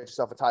there and get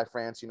yourself a Ty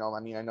France, I know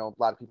a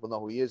lot of people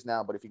know who he is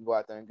now, but if you can go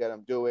out there and get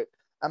him, do it.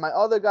 And my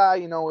other guy,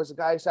 is a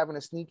guy who's having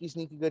a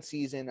sneaky good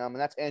season, and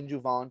that's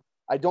Andrew Vaughn.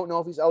 I don't know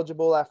if he's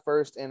eligible at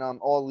first in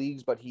all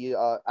leagues, but he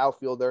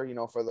outfielder,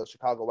 for the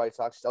Chicago White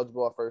Sox. He's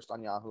eligible at first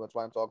on Yahoo. That's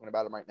why I'm talking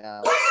about him right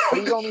now. But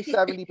he's only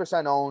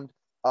 70% owned.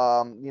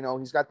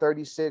 He's got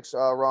 36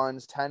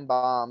 runs, 10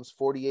 bombs,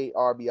 48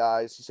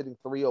 RBIs. He's hitting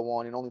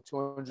 301 and only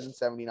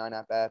 279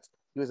 at-bats.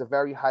 He was a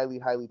very highly,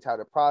 highly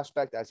touted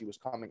prospect as he was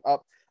coming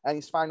up. And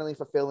he's finally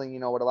fulfilling,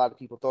 what a lot of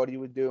people thought he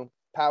would do.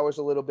 Power's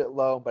a little bit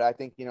low, but I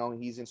think,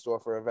 he's in store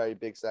for a very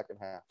big second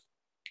half.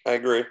 I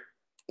agree.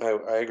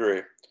 I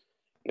agree.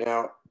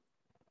 Now,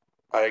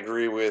 I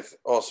agree with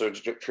also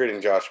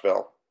trading Josh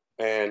Bell.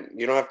 And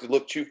you don't have to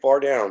look too far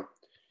down.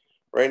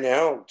 Right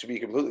now, to be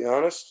completely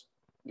honest,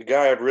 the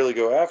guy I'd really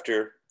go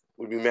after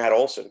would be Matt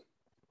Olson.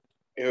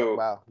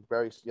 Wow.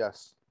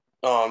 Yes.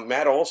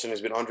 Matt Olson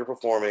has been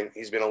underperforming.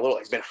 He's been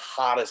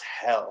hot as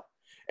hell.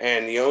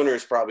 And the owner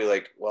is probably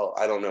like, well,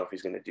 I don't know if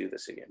he's going to do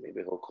this again.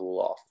 Maybe he'll cool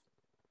off.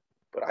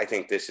 But I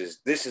think this is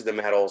the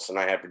Matt Olson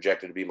I have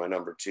projected to be my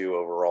number 2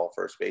 overall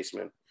first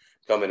baseman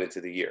coming into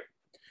the year.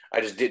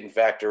 I just didn't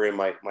factor in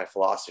my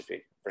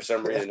philosophy. For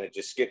some reason, I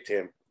just skipped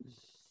him,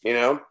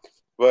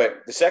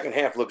 But the second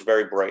half looks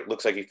very bright.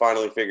 Looks like he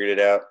finally figured it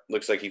out.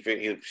 Looks like he's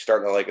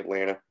starting to like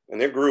Atlanta. And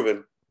they're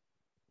grooving.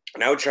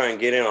 And I would try and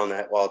get in on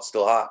that while it's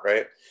still hot,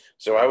 right?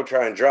 So I would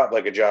try and drop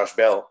like a Josh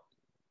Bell.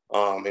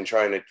 And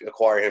trying to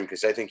acquire him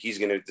because I think he's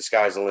going to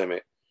disguise the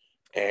limit.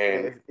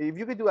 And if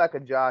you could do like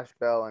a Josh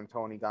Bell and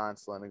Tony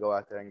Gonsolin and go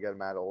out there and get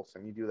Matt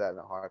Olson, you do that in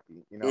a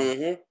heartbeat,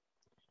 Mm-hmm.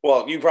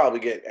 Well, you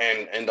probably get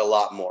and a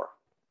lot more.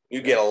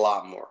 You get a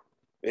lot more.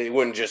 It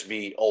wouldn't just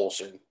be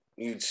Olson.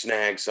 You'd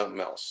snag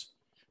something else.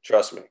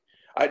 Trust me.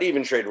 I'd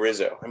even trade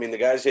Rizzo. I mean, the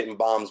guy's hitting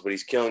bombs, but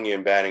he's killing you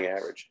in batting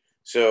average.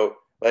 So,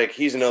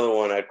 he's another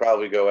one I'd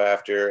probably go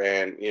after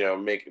and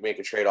make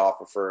a trade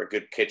offer for a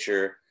good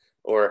pitcher.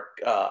 Or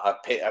a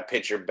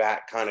pitcher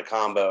bat kind of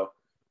combo.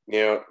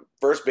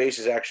 First base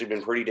has actually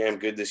been pretty damn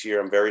good this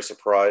year. I'm very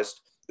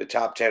surprised. The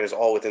top 10 is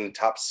all within the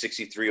top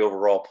 63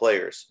 overall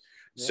players.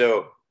 Yeah.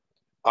 So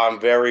I'm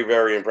very,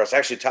 very impressed.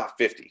 Actually, top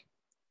 50,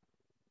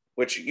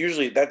 which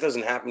usually that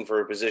doesn't happen for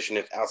a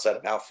position outside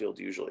of outfield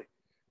usually.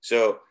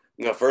 So,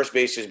 first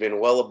base has been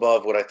well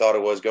above what I thought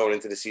it was going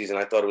into the season.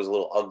 I thought it was a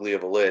little ugly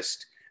of a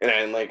list, and I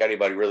didn't like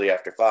anybody really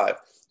after 5.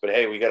 But,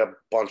 hey, we got a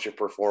bunch of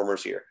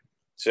performers here.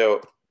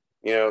 So,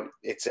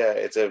 it's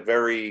a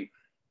very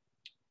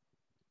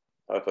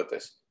how do I put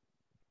this?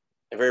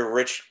 A very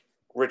rich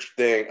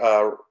thing,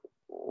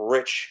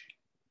 rich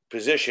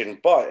position.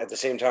 But at the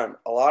same time,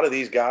 a lot of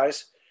these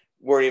guys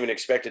weren't even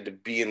expected to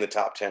be in the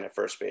top 10 at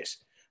first base.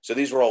 So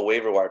these were all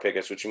waiver wire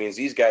pickups, which means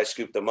these guys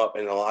scooped them up,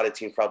 and a lot of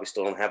teams probably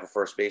still don't have a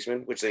first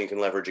baseman, which then you can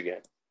leverage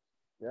again.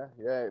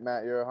 Yeah,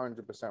 Matt, you're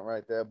 100%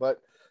 right there.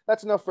 But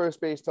that's enough first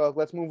base talk.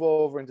 Let's move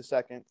over into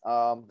second.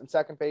 In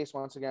second base,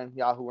 once again,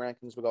 Yahoo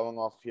rankings we're going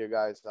off here,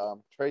 guys.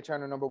 Trey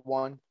Turner, number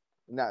 1.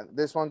 Now,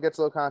 this one gets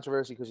a little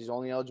controversy because he's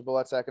only eligible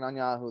at second on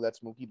Yahoo.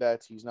 That's Mookie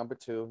Betts. He's number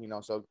 2,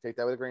 so take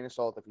that with a grain of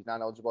salt. If he's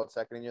not eligible at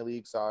second in your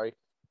league, sorry.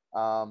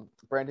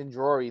 Brandon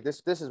Drury,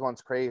 this is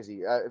one's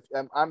crazy.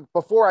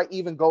 Before I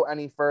even go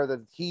any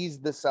further,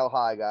 he's the sell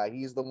high guy.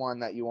 He's the one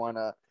that you want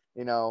to,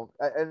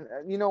 and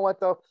you know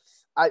what, though?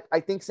 I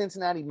think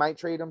Cincinnati might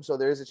trade him, so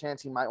there is a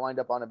chance he might wind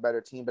up on a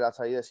better team. But I'll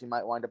tell you this, he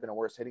might wind up in a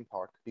worse hitting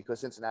park because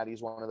Cincinnati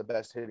is one of the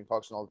best hitting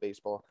parks in all of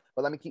baseball.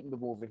 But let me keep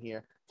moving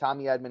here.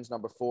 Tommy Edmonds,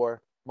 number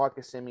 4.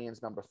 Marcus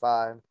Simeon's number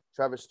 5.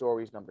 Trevor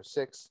Story's number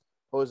 6.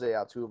 Jose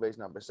Altuve's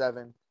number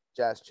 7.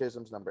 Jazz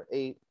Chisholm's number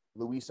 8.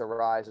 Luis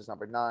Arraez is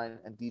number 9.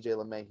 And DJ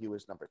LeMahieu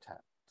is number 10.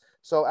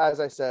 So as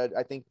I said,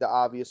 I think the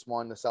obvious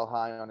one to sell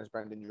high on is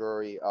Brandon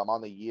Drury.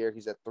 On the year,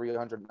 he's at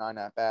 309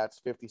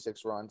 at-bats,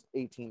 56 runs,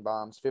 18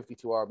 bombs,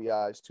 52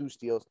 RBIs, 2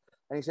 steals,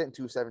 and he's hitting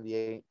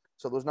 278.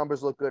 So those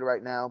numbers look good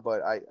right now,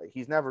 but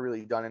he's never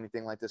really done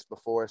anything like this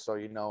before. So,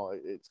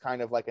 it's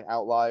kind of like an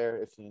outlier,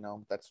 if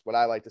that's what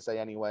I like to say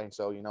anyway.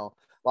 So,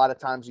 a lot of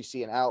times you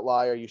see an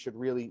outlier, you should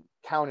really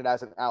count it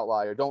as an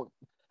outlier.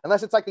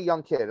 Unless it's like a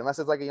young kid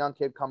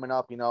coming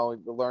up,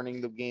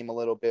 learning the game a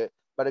little bit.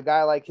 But a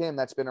guy like him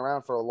that's been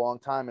around for a long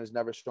time and has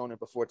never shown it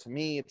before, to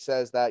me, it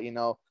says that,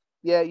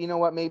 yeah, you know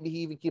what, maybe he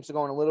even keeps it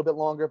going a little bit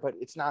longer, but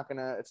it's not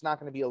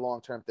gonna be a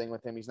long-term thing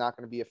with him. He's not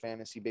gonna be a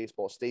fantasy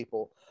baseball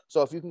staple.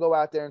 So if you can go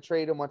out there and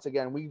trade him, once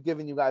again, we've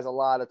given you guys a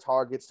lot of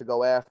targets to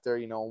go after,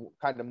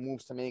 kind of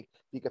moves to make.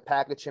 You could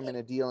package him in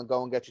a deal and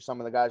go and get you some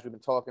of the guys we've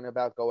been talking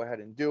about. Go ahead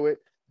and do it.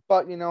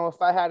 But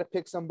if I had to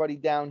pick somebody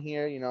down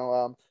here,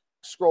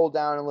 scroll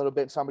down a little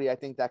bit, somebody I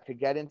think that could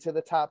get into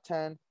the top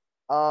 10.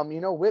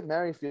 Whit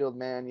Merrifield,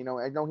 man,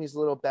 I know he's a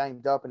little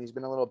banged up and he's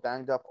been a little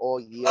banged up all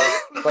year,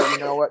 but you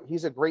know what?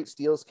 He's a great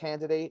steals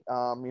candidate.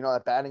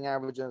 That batting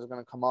average is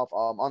going to come up.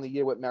 On the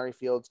year, Whit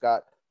Merrifield's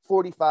got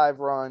 45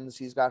 runs.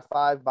 He's got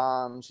 5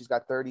 bombs. He's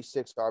got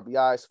 36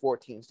 RBIs,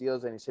 14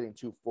 steals, and he's hitting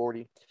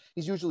 240.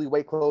 He's usually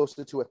way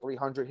closer to a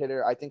 300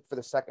 hitter. I think for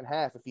the second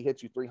half, if he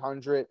hits you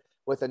 300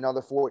 with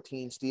another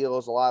 14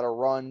 steals, a lot of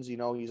runs,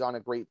 he's on a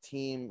great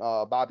team.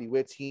 Bobby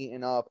Witt's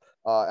heating up.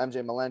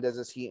 MJ Melendez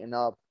is heating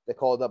up. They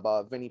called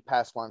up Vinny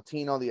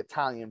Pasquantino, the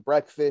Italian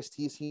breakfast.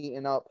 He's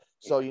heating up.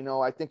 So,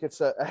 I think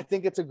it's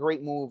a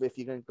great move if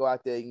you can go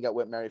out there, you can get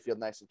Whit Merrifield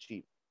nice and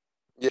cheap.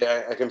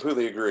 Yeah, I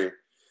completely agree.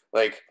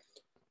 Like,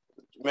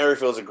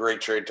 Merrifield's a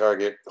great trade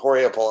target.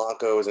 Jorge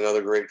Polanco is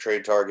another great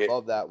trade target.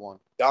 Love that one.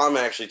 Dom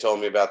actually told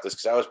me about this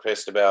because I was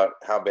pissed about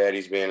how bad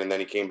he's been, and then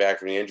he came back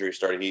from the injury,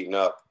 started heating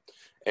up.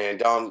 And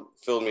Dom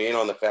filled me in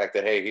on the fact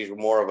that, hey, he's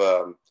more of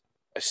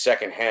a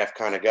second half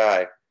kind of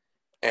guy.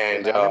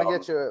 And I'm gonna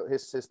get you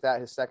his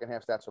second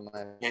half stats from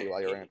last year while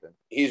you're ramping.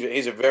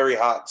 He's a very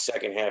hot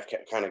second half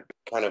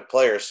kind of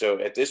player. So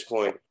at this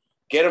point,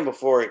 get him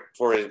before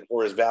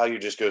his value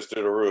just goes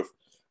through the roof.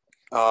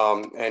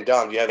 And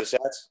Dom, do you have the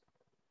stats?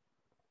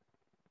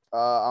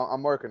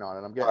 I'm working on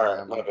it. I'm getting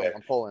it.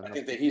 I'm pulling. I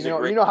think that he's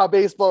you know how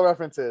baseball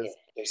reference is.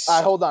 Yeah, All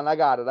right, hold on. I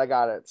got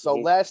it. So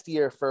last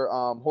year for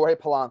Jorge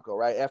Polanco,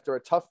 right after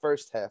a tough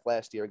first half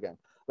last year,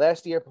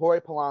 Jorge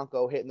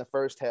Polanco hit in the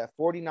first half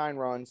 49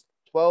 runs,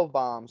 12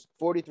 bombs,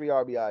 43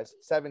 RBIs,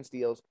 7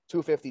 steals,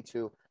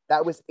 252.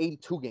 That was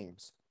 82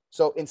 games.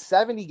 So in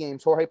 70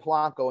 games, Jorge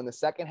Polanco in the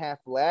second half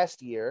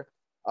last year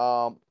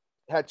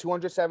had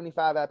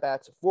 275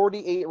 at-bats,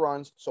 48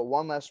 runs, so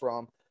 1 less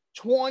run,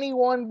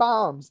 21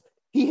 bombs.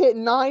 He hit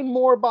 9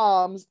 more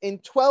bombs in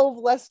 12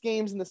 less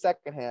games in the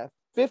second half,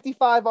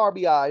 55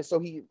 RBIs, so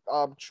he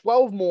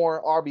 12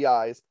 more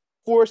RBIs,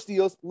 4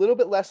 steals, a little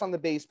bit less on the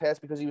base pass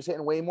because he was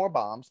hitting way more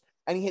bombs,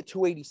 and he hit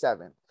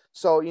 287.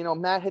 So,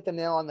 Matt hit the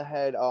nail on the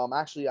head.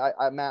 Actually,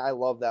 Matt, I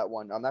love that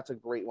one. That's a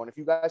great one. If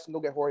you guys can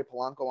go get Jorge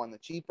Polanco on the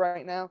cheap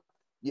right now,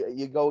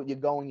 you go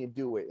and you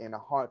do it in a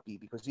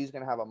heartbeat because he's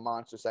going to have a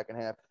monster second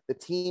half. The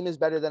team is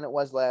better than it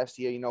was last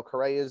year.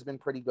 Correa has been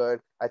pretty good.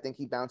 I think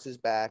he bounces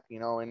back,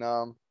 and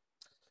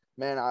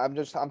man, I'm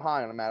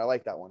high on him, Matt. I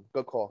like that one.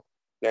 Good call.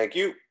 Thank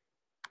you.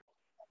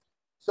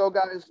 So,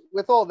 guys,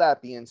 with all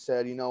that being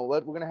said,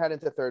 we're going to head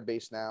into third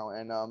base now.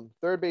 And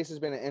third base has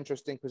been an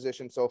interesting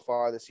position so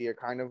far this year,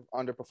 kind of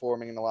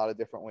underperforming in a lot of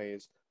different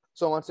ways.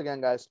 So, once again,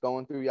 guys,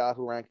 going through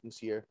Yahoo rankings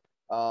here.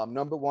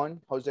 Number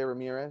 1, Jose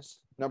Ramirez.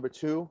 Number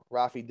 2,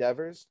 Rafi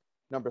Devers.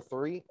 Number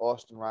 3,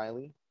 Austin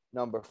Riley.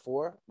 Number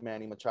 4,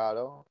 Manny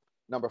Machado.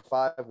 Number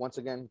 5, once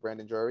again,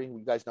 Brandon Drury. You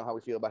guys know how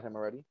we feel about him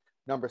already.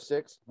 Number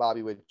 6,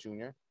 Bobby Witt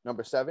Jr.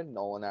 Number 7,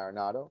 Nolan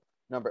Arenado.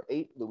 Number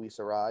 8, Luis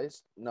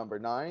Arraez. Number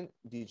 9,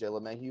 DJ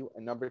LeMahieu.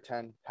 And number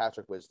 10,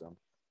 Patrick Wisdom.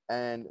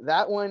 And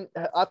that one,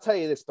 I'll tell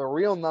you this, the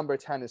real number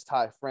 10 is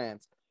Ty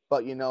France.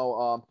 But,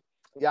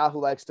 Yahoo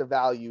likes to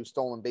value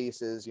stolen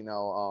bases,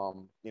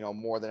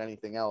 more than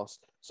anything else.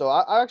 So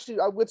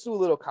let's do a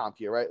little comp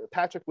here, right?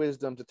 Patrick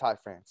Wisdom to Ty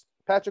France.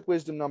 Patrick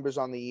Wisdom numbers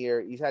on the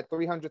year. He's had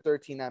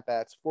 313 at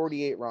bats,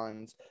 48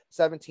 runs,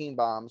 17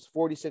 bombs,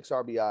 46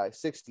 RBI,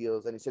 6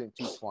 steals, and he's hitting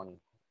 220.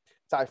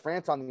 Ty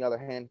France, on the other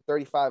hand,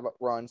 35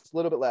 runs, a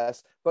little bit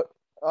less, but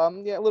a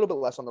little bit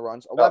less on the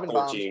runs. 11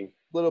 bombs, a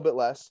little bit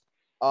less.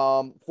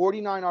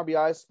 49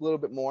 RBIs, a little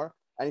bit more,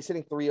 and he's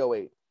hitting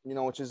 308.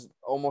 Which is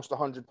almost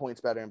 100 points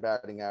better in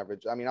batting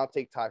average. I mean, I'll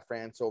take Ty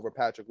France over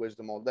Patrick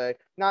Wisdom all day.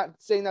 Not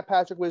saying that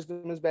Patrick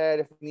Wisdom is bad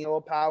if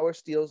power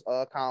steals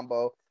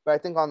combo, but I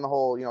think on the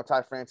whole,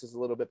 Ty France is a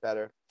little bit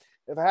better.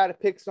 If I had to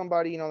pick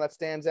somebody, that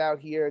stands out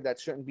here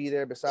that shouldn't be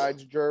there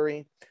besides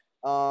Drury,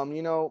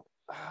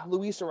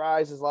 Luis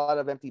Arraez has a lot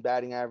of empty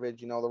batting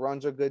average. The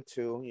runs are good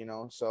too,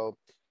 so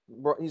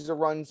he's a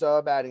runs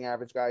batting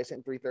average guy. He's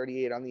hitting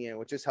 338 on the end,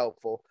 which is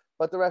helpful.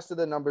 But the rest of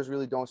the numbers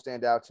really don't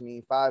stand out to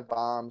me. 5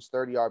 bombs,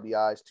 30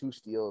 RBIs, 2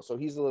 steals. So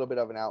he's a little bit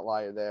of an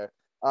outlier there.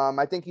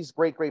 I think he's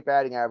great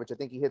batting average. I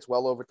think he hits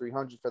well over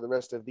 300 for the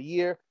rest of the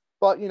year.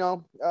 But,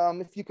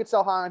 if you could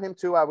sell high on him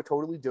too, I would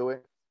totally do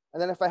it.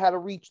 And then if I had to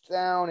reach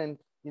down and,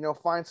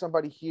 find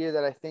somebody here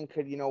that I think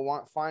could,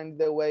 find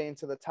their way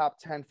into the top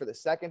 10 for the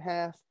second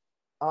half,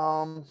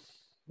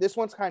 this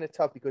one's kind of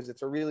tough because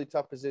it's a really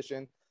tough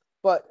position.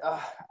 But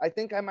I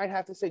think I might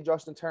have to say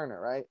Justin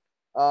Turner, right?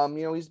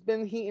 He's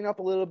been heating up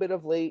a little bit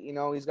of late.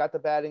 He's got the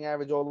batting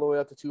average all the way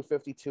up to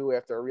 252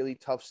 after a really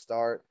tough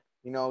start.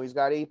 He's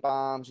got 8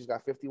 bombs. He's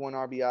got 51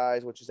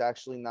 RBIs, which is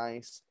actually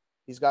nice.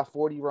 He's got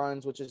 40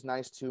 runs, which is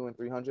nice too, and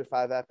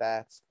 305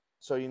 at-bats.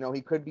 So,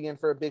 he could be in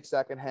for a big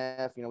second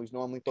half. He's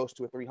normally close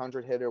to a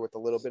 300 hitter with a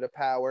little bit of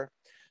power.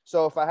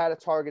 So if I had to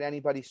target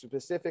anybody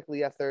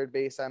specifically at third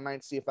base, I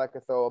might see if I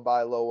could throw a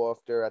buy low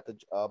offer at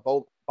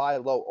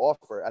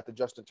the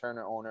Justin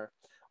Turner owner.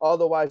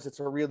 Otherwise,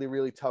 it's a really,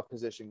 really tough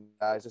position,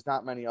 guys. There's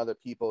not many other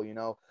people,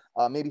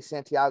 maybe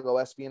Santiago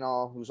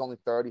Espinal, who's only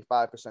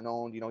 35%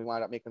 owned. He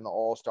wound up making the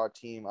all-star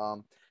team.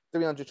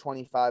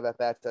 325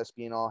 at-bats.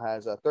 Espinal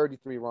has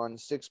 33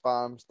 runs, 6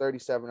 bombs,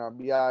 37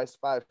 RBIs,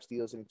 5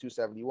 steals, and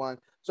 271.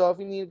 So if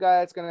you need a guy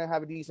that's going to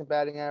have a decent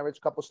batting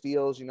average, couple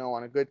steals,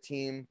 on a good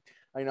team,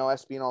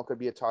 Espinal could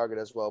be a target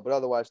as well. But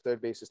otherwise,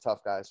 third base is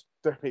tough, guys.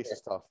 Third base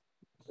is tough.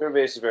 Third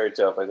base is very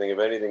tough. I think, if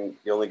anything,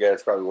 the only guy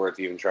that's probably worth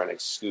even trying to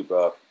scoop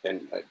up,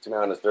 and to be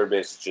honest, third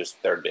base is just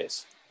third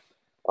base,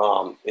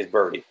 is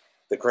Birdie,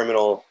 the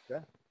criminal,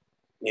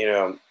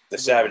 the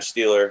savage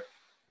stealer,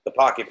 the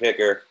pocket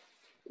picker,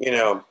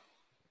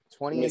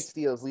 28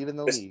 steals, leading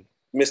the league.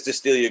 Mr.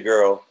 Steal Your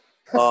Girl.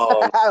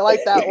 I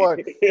like that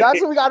one. That's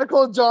what we got to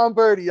call John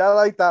Birdie. I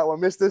like that one.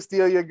 Mr.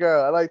 Steal Your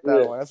Girl. I like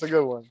that one. That's a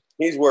good one.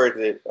 He's worth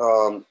it.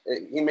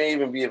 He may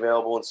even be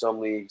available in some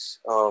leagues.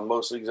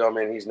 Most leagues,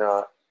 he's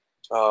not.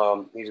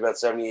 He's about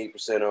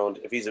 78% owned.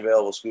 If he's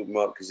available, scoop him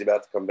up because he's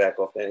about to come back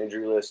off that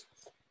injury list.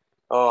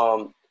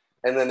 And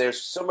then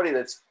there's somebody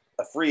that's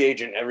a free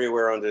agent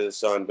everywhere under the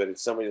sun, but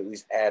it's somebody at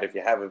least add if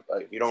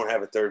you don't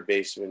have a third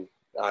baseman,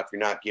 if you're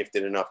not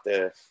gifted enough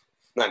to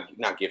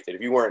not gifted.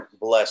 If you weren't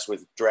blessed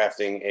with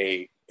drafting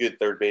a good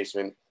third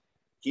baseman,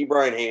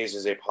 Ke'Bryan Hayes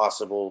is a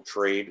possible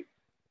trade.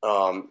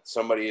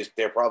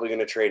 They're probably going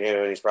to trade him,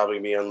 and he's probably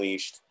going to be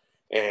unleashed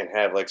and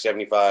have like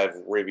 75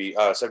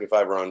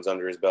 runs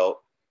under his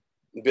belt.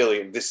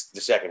 The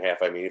second half,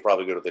 he'll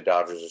probably go to the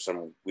Dodgers or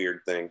some weird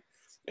thing,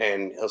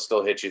 and he'll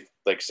still hit you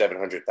like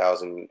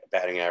 700,000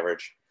 batting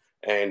average,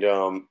 and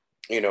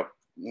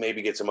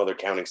maybe get some other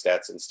counting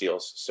stats and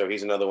steals. So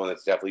he's another one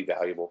that's definitely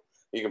valuable.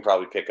 You can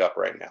probably pick up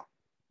right now.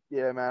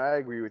 Yeah, man, I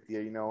agree with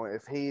you.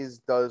 If Hayes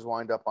does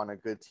wind up on a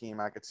good team,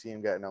 I could see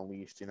him getting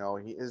unleashed.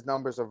 His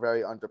numbers are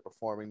very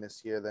underperforming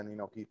this year than,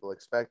 people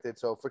expected.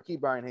 So for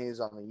Ke'Bryan Hayes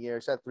on the year,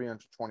 he's had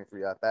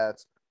 323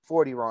 at-bats,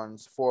 40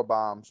 runs, 4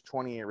 bombs,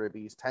 28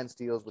 ribbies, 10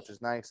 steals, which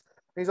is nice.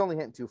 He's only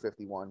hitting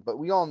 251, but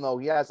we all know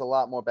he has a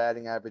lot more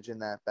batting average in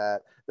that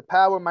bat. The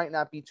power might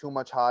not be too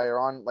much higher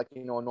on, a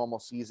normal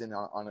season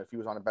on if he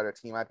was on a better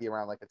team, might be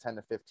around like a 10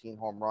 to 15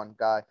 home run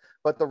guy,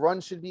 but the run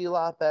should be a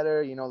lot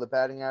better. The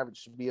batting average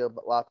should be a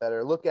lot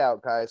better. Look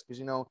out, guys, because,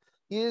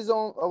 he is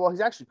owned. Well, he's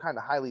actually kind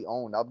of highly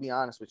owned. I'll be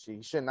honest with you.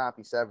 He should not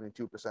be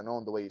 72%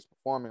 owned the way he's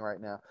performing right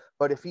now.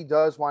 But if he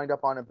does wind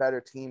up on a better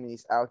team and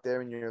he's out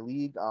there in your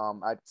league,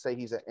 I'd say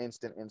he's an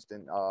instant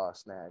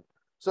snag.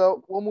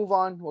 So we'll move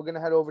on. We're going to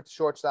head over to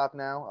shortstop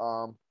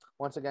now.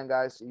 Once again,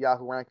 guys,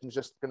 Yahoo Rankings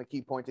just going to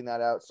keep pointing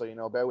that out. So,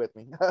 bear with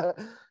me.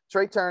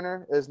 Trey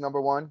Turner is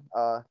number 1.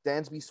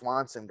 Dansby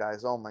Swanson,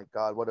 guys. Oh, my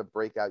God. What a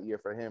breakout year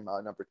for him.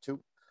 Number 2.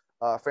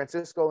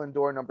 Francisco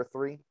Lindor, number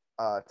 3.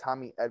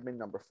 Tommy Edman,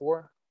 number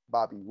 4.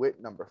 Bobby Witt,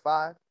 number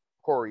 5.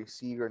 Corey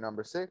Seager,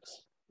 number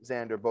 6.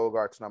 Xander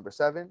Bogaerts, number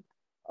 7.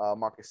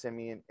 Marcus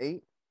Semien,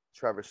 8.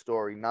 Trevor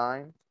Story,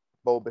 9.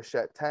 Bo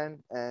Bichette 10,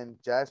 and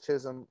Jazz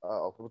Chisholm.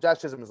 Jazz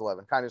Chisholm is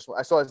 11.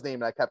 I saw his name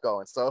and I kept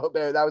going. So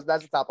that's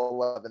the top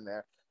 11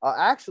 there.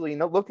 Actually,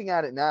 looking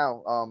at it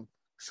now,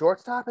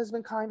 shortstop has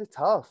been kind of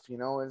tough. You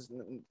know, a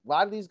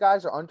lot of these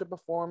guys are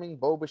underperforming.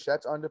 Bo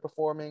Bichette's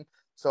underperforming.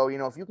 So, you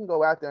know, if you can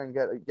go out there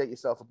and get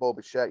yourself a Bo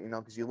Bichette, you know,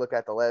 because you look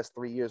at the last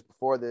 3 years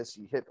before this,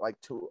 you hit like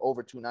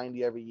over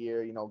 290 every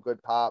year, you know,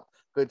 good pop,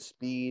 good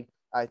speed.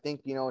 I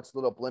think, you know, it's a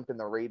little blimp in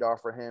the radar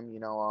for him, you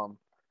know.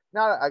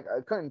 I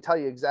couldn't tell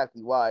you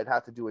exactly why. I'd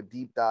have to do a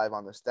deep dive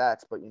on the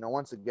stats, but you know,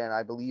 once again,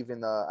 I believe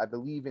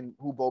in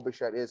who Bo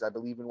Bichette is. I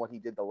believe in what he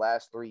did the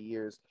last 3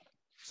 years.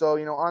 So,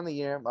 you know, on the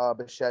year,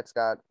 Bichette's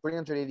got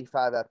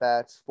 385 at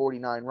bats,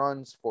 49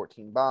 runs,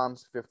 14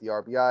 bombs, 50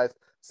 RBIs,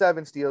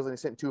 7 steals, and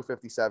he's hitting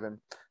 257.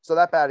 So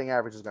that batting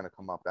average is going to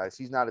come up, guys.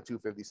 He's not a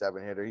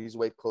 257 hitter. He's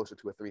way closer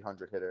to a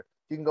 300 hitter.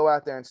 If you can go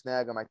out there and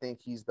snag him, I think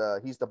he's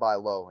the buy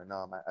low and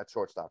at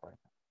shortstop right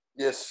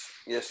now. Yes.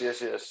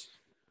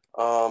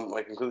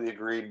 I completely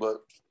agree, but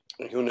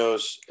who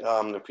knows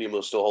if people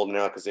are still holding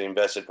out because they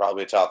invested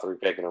probably a top 3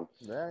 pick in him.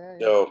 Yeah.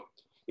 So,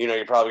 you know,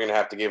 you're probably going to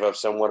have to give up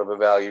somewhat of a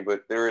value,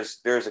 but there's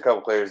a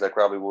couple players that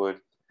probably would,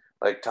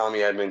 like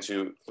Tommy Edmonds,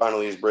 who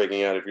finally is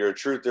breaking out. If you're a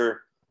truther,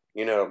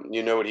 you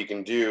know what he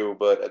can do,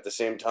 but at the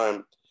same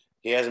time,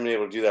 he hasn't been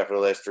able to do that for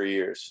the last 3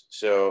 years.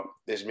 So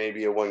this may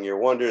be a 1-year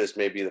wonder. This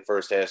may be the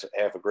first half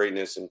of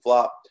greatness and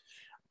flop.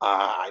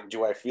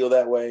 Do I feel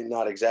that way?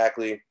 Not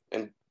exactly.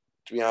 And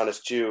to be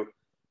honest, too,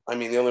 I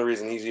mean, the only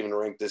reason he's even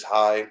ranked this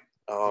high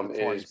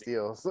 20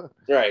 steals.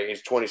 Right,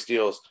 he's 20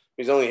 steals.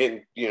 He's only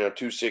hitting,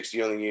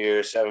 260 on the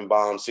year, 7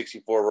 bombs,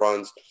 64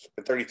 runs,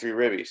 and 33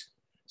 ribbies.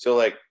 So,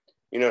 like,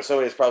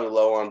 somebody that's probably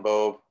low on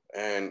Bob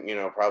and,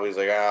 probably is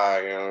like,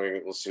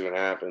 we'll see what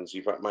happens.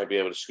 You might be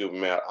able to scoop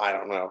him out. I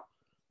don't know.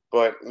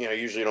 But,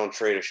 usually don't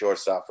trade a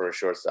shortstop for a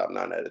shortstop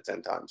 9 out of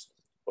 10 times.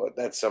 But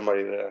that's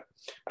somebody that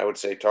I would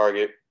say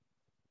target.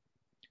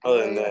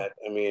 Other than that,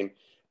 I mean,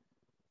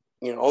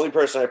 only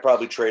person I'd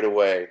probably trade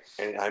away,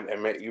 and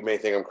you may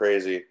think I'm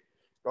crazy,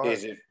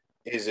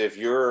 is if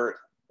you're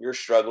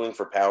struggling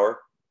for power,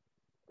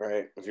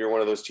 right? If you're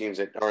one of those teams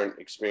that aren't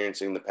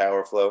experiencing the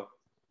power flow,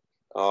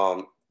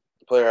 the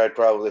player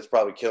that's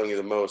probably killing you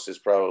the most is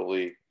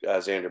probably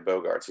Xander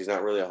Bogaerts. He's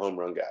not really a home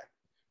run guy,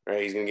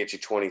 right? He's going to get you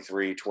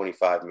 23,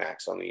 25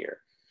 max on the year.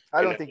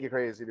 I don't think you're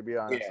crazy, to be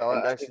honest. Yeah,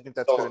 I actually think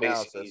that's good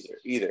analysis.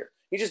 Either.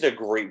 He's just a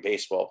great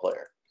baseball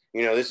player.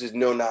 This is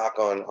no knock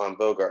on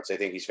Bogaerts. I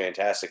think he's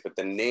fantastic, but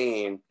the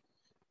name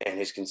and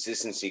his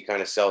consistency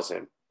kind of sells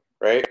him,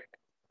 right?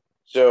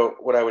 So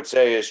what I would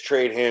say is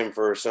trade him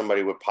for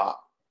somebody with pop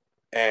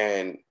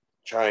and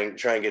try and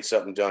get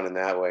something done in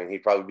that way. And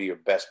he'd probably be your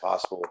best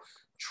possible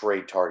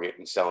trade target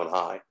and selling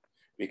high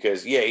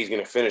because, yeah, he's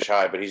going to finish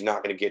high, but he's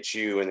not going to get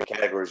you in the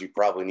categories you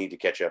probably need to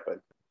catch up in.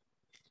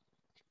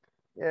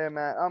 Yeah,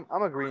 man,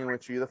 I'm agreeing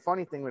with you. The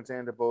funny thing with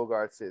Xander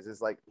Bogaerts is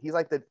like he's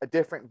like a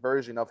different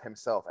version of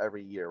himself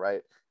every year,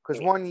 right?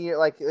 Because 1 year,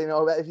 like,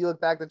 if you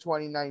look back to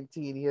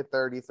 2019, he hit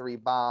 33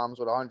 bombs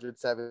with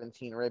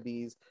 117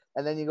 ribbies.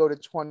 And then you go to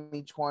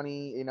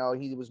 2020,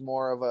 he was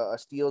more of a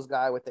steals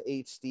guy with the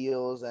 8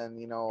 steals and,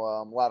 a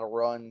lot of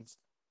runs.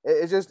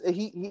 It's just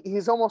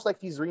he's almost like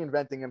he's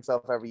reinventing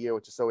himself every year,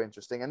 which is so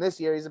interesting. And this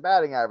year he's a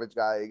batting average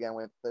guy again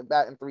with the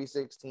batting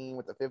 316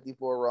 with the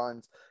 54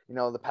 runs.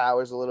 The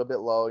power's a little bit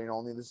low.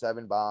 Only the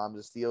 7 bombs.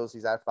 The steals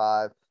he's at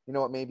 5. You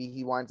know what? Maybe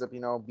he winds up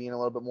being a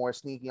little bit more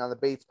sneaky on the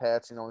base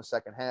paths. In the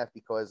second half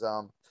because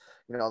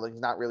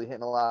he's not really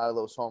hitting a lot of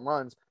those home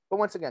runs. But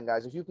once again,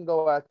 guys, if you can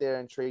go out there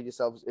and trade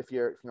yourselves, if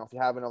you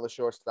have another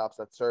shortstops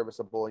that's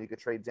serviceable, you could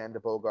trade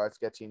Xander Bogaerts,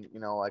 get you,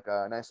 like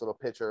a nice little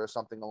pitcher or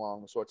something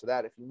along the sorts of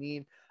that. If you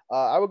need,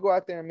 I would go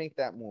out there and make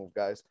that move,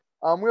 guys.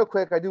 Real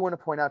quick, I do want to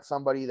point out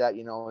somebody that,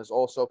 is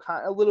also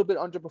kind of a little bit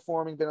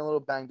underperforming, been a little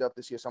banged up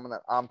this year, someone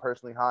that I'm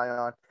personally high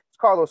on. It's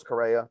Carlos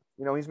Correa.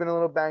 He's been a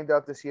little banged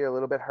up this year, a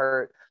little bit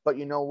hurt. But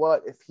you know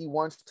what? If he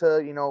wants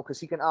to, because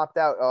he can opt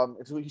out,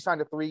 he signed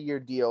a 3-year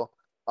deal,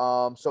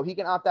 so he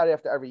can opt out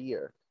after every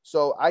year.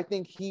 So I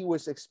think he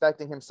was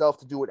expecting himself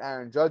to do what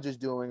Aaron Judge is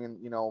doing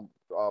and,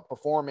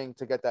 performing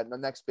to get that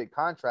next big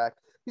contract.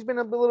 He's been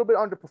a little bit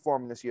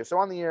underperforming this year. So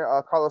on the year,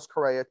 Carlos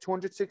Correa,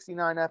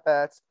 269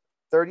 at-bats,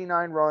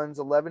 39 runs,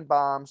 11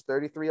 bombs,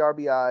 33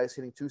 RBIs,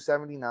 hitting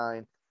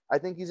 279. I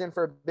think he's in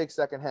for a big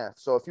second half.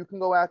 So if you can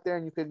go out there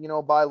and you could,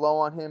 buy low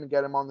on him and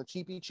get him on the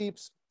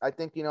cheaps, I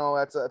think,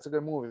 that's a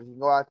good move. If you can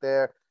go out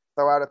there,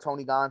 throw out a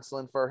Tony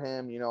Gonsolin for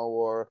him,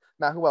 or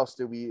Matt, who else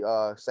did we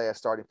say a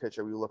starting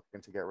pitcher we were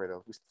looking to get rid of?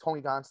 It was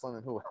Tony Gonsolin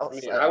and who else?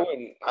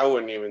 I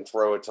wouldn't even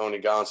throw a Tony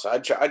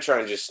Gonsolin. I'd try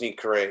and just sneak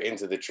Correa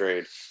into the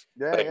trade.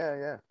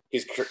 Yeah.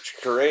 His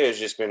Correa has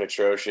just been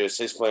atrocious.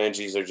 His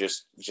phalanges are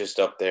just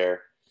up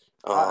there.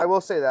 I will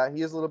say that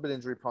he is a little bit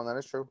injury prone. That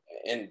is true.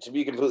 And to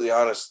be completely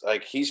honest,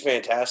 like he's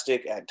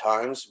fantastic at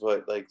times,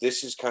 but like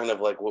this is kind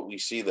of like what we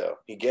see though.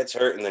 He gets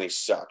hurt and then he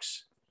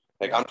sucks.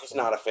 Like, I'm just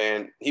not a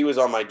fan. He was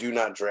on my do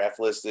not draft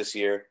list this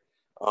year.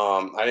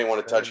 I didn't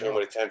want to touch him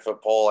with a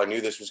 10-foot pole. I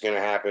knew this was going to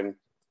happen.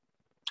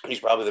 He's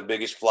probably the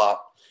biggest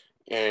flop.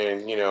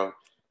 And, to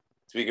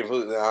be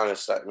completely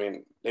honest, I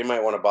mean, they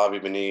might want to Bobby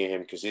Bonilla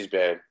him because he's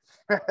bad.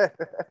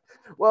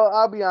 Well,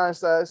 I'll be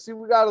honest. See,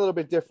 we got a little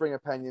bit differing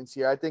opinions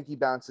here. I think he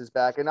bounces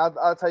back. And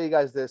I'll tell you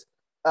guys this.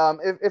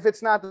 If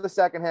it's not the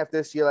second half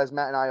this year, as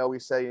Matt and I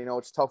always say,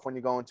 it's tough when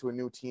you go into a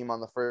new team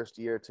on the first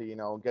year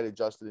to, get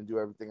adjusted and do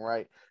everything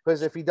right.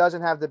 Because if he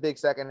doesn't have the big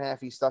second half,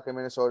 he's stuck in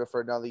Minnesota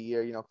for another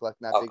year,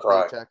 collecting that I'll big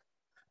cry. paycheck.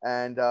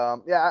 And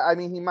yeah, I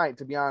mean, he might,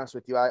 to be honest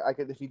with you. I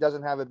could, if he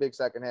doesn't have a big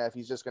second half,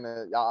 he's just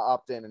gonna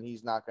opt in, and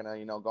he's not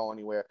gonna, go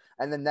anywhere.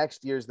 And then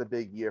next year's the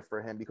big year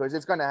for him because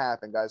it's gonna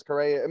happen, guys.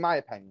 Correa, in my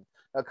opinion,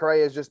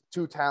 Correa is just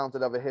too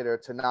talented of a hitter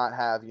to not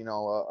have,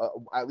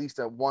 at least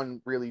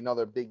one really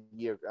another big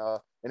year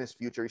in his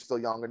future. He's still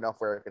young enough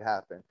where it could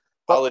happen.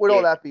 I'll But with all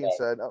legitimately that being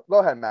cry. said, go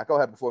ahead, Matt. Go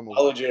ahead before we move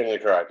I'll on. legitimately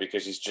cry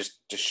because he's just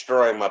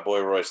destroying my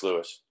boy Royce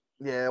Lewis.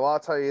 Yeah, well, I'll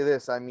tell you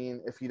this. I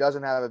mean, if he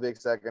doesn't have a big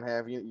second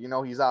half, he's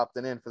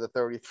opting in for the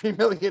 33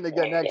 million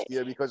again next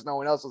year because no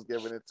one else is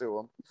giving it to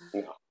him.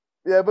 No.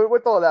 Yeah, but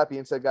with all that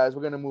being said, guys,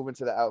 we're gonna move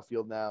into the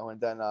outfield now,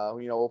 and then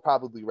we'll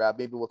probably wrap.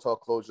 Maybe we'll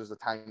talk closures a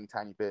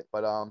tiny bit.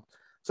 But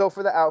so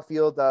for the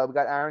outfield, we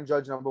got Aaron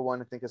Judge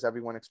 #1, I think, as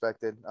everyone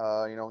expected.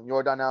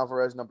 Yordan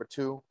Alvarez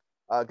 #2.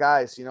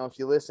 Guys, if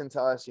you listen to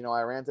us,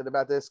 I ranted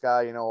about this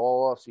guy,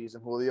 all off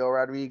season. Julio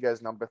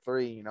Rodriguez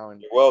 #3,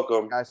 and You're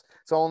welcome. guys,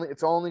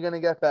 it's only gonna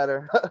get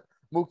better.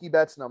 Mookie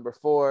Betts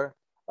 #4,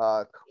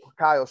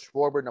 Kyle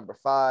Schwarber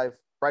 #5,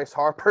 Bryce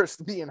Harper's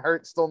being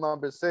hurt still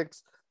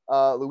 #6,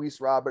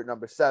 Luis Robert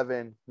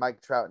 #7,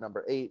 Mike Trout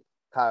 #8,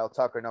 Kyle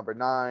Tucker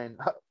 #9,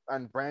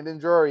 and Brandon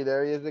Drury.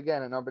 There he is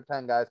again at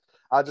 #10, guys.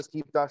 I'll just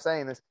keep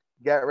saying this.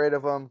 Get rid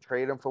of him,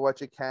 trade him for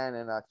what you can,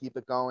 and keep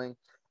it going.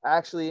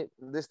 Actually,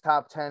 this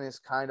top 10 is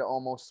kind of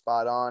almost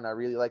spot on. I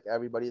really like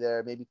everybody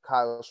there. Maybe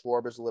Kyle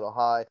Schwarber's a little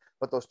high,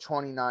 but those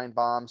 29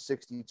 bombs,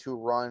 62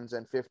 runs,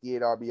 and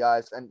 58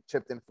 RBIs, and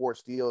chipped in 4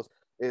 steals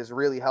is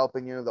really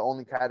helping you. The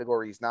only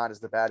category he's not is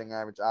the batting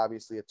average,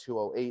 obviously at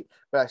 208.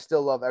 But I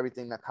still love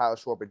everything that Kyle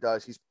Schwarber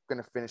does. He's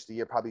going to finish the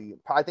year probably.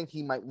 I think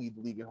he might lead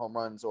the league in home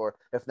runs, or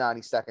if not,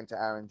 he's second to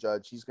Aaron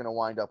Judge. He's going to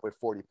wind up with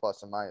 40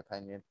 plus, in my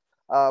opinion.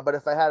 But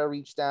if I had to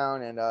reach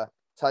down and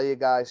tell you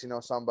guys,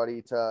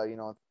 somebody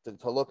to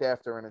look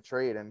after in a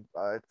trade, and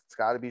it's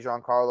got to be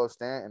Giancarlo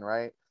Stanton,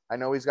 right? I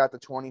know he's got the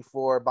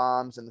 24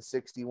 bombs and the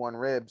 61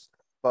 ribs,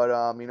 but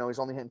he's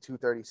only hitting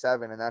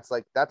 237, and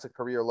that's a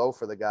career low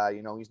for the guy.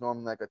 He's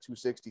normally like a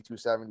 260,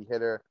 270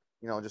 hitter.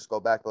 Just go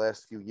back the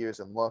last few years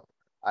and look.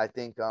 I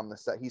think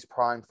he's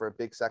primed for a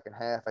big second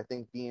half. I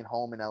think being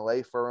home in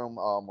LA for him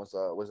was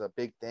a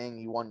big thing.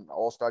 He won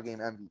All-Star Game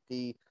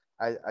MVP.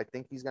 I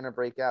think he's gonna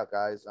break out,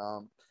 guys.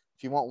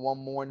 If you want one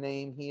more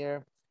name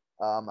here,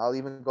 I'll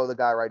even go the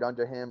guy right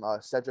under him,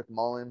 Cedric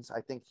Mullins.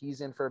 I think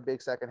he's in for a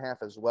big second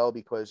half as well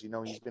because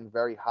he's been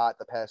very hot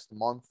the past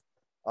month.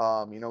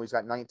 He's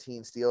got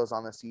 19 steals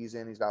on the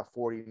season. He's got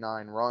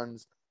 49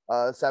 runs.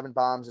 7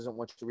 bombs isn't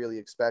what you really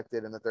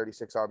expected, and the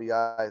 36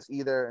 RBIs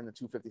either, and the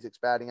 256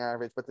 batting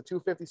average. But the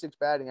 256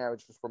 batting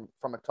average was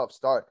from a tough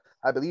start.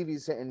 I believe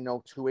he's hitting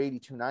 280,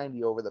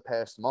 290 over the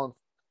past month.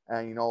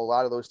 And, a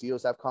lot of those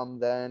deals have come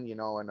then, and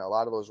a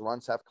lot of those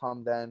runs have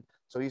come then.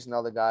 So he's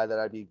another guy that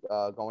I'd be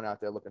going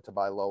out there looking to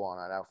buy low on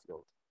that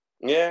outfield.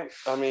 Yeah,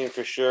 I mean,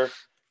 for sure.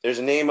 There's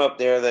a name up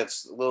there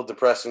that's a little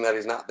depressing that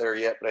he's not there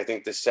yet, but I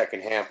think the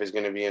second half is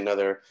going to be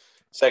another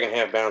second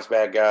half bounce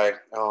back guy.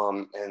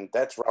 And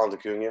that's Ronald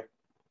Acuna.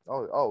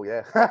 Oh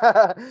yeah.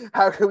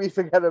 How can we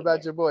forget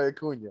about your boy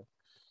Acuna?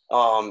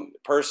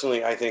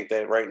 Personally, I think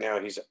that right now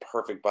he's a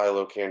perfect buy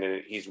low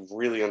candidate. He's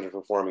really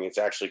underperforming. It's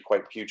actually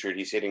quite putrid.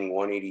 He's hitting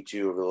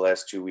 182 over the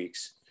last 2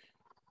 weeks,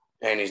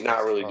 and he's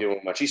not really doing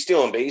much. He's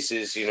stealing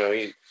bases.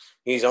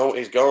 He's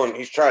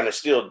trying to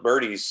steal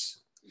Birdie's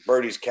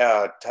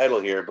title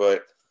here.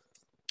 But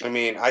I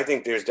mean, I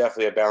think there's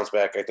definitely a bounce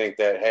back. I think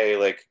that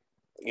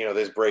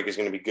this break is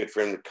going to be good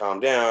for him to calm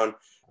down,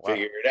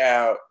 figure it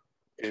out.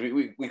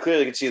 We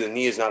clearly can see the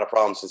knee is not a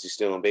problem since he's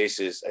stealing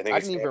bases. I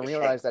didn't even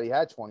realize that he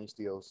had 20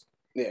 steals.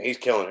 Yeah, he's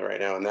killing it right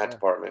now in that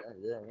department.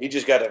 Yeah. He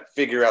just got to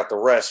figure out the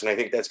rest, and I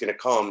think that's going to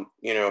come.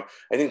 I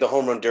think the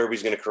home run derby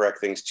is going to correct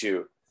things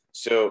too.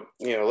 So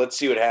let's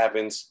see what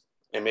happens,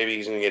 and maybe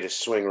he's going to get his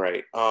swing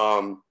right.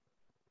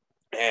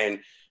 And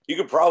you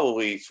could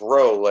probably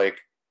throw like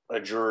a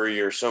Drury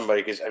or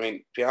somebody because I mean,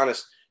 to be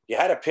honest, you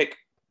had to pick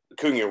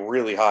Acuna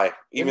really high,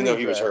 even though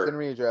he was hurt. In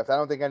redraft, I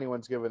don't think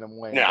anyone's giving him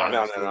away. No.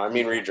 I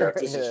mean redraft.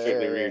 This is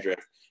strictly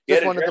redraft.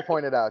 Just wanted to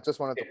point it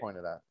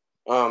out.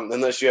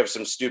 Unless you have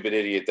some stupid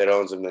idiot that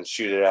owns him, then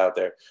shoot it out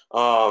there.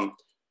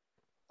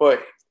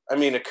 But I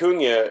mean,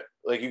 Acuna,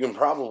 like you can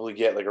probably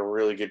get like a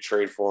really good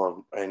trade for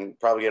him, and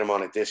probably get him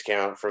on a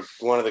discount for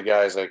one of the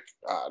guys like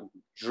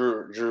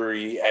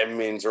Drury,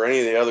 Edmonds, or any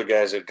of the other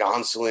guys like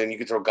Gonsolin. You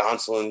could throw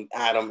Gonsolin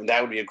at him, and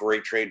that would be a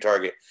great trade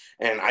target.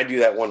 And I do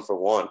that 1 for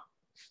 1.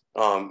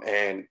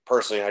 And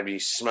personally, I'd be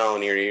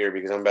smiling ear to ear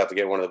because I'm about to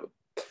get one of the.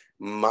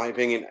 My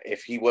opinion,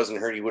 if he wasn't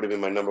hurt, he would have been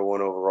my number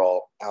 1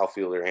 overall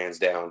outfielder, hands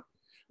down.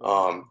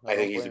 I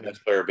think he's the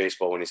best player of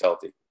baseball when he's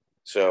healthy.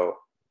 So,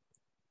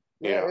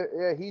 yeah,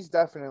 he's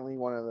definitely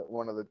one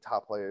of the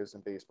top players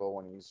in baseball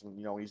when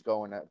he's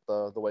going at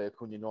the way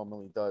Acuna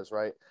normally does,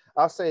 right?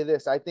 I'll say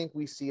this: I think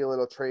we see a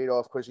little trade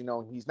off because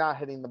he's not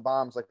hitting the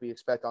bombs like we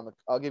expect on the.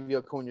 I'll give you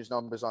Acuna's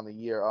numbers on the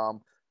year.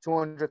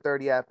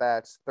 230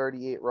 at-bats,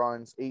 38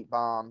 runs, 8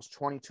 bombs,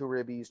 22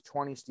 ribbies,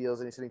 20 steals,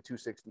 and he's hitting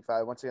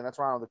 265. Once again, that's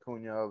Ronald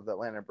Acuna of the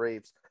Atlanta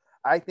Braves.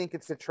 I think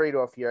it's a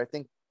trade-off here. I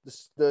think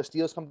the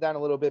steals come down a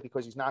little bit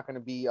because he's not going to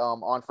be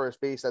on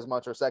first base as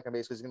much or second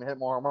base because he's going to hit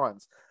more home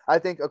runs. I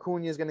think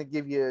Acuna is going to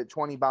give you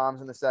 20 bombs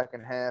in the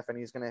second half, and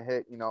he's going to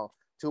hit,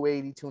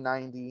 280,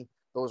 290.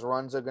 Those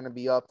runs are going to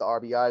be up. The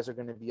RBIs are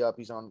going to be up.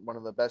 He's on one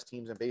of the best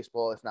teams in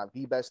baseball, if not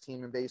the best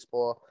team in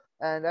baseball.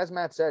 And as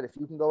Matt said, if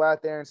you can go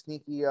out there and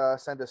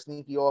send a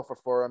sneaky offer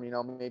for him,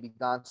 maybe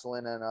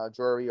Gonsolin and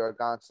Drury, or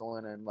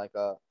Gonsolin and like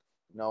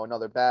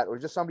another bat, or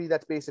just somebody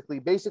that's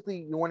basically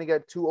you want to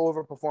get 2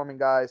 overperforming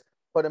guys,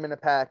 put them in a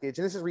package.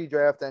 And this is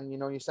redraft, and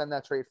you send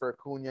that trade for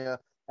Acuna,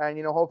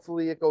 and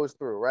hopefully it goes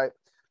through, right?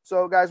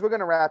 So guys, we're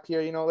gonna wrap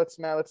here. Let's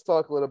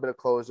talk a little bit of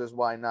closers.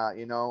 Why not?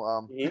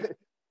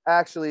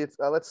 Actually, it's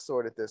let's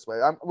sort it this way.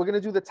 We're gonna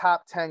do the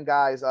top 10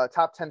 guys,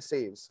 top 10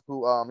 saves.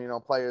 Who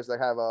players that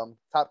have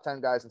top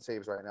 10 guys in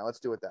saves right now. Let's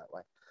do it that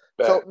way.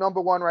 So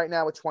number 1 right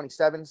now with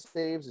 27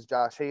 saves is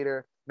Josh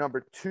Hader.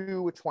 Number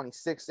 2 with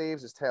 26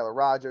 saves is Taylor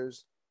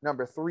Rogers.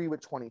 Number 3 with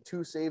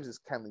 22 saves is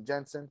Kenley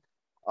Jensen.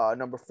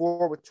 Number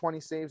 4 with 20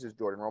 saves is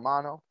Jordan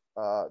Romano.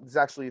 There's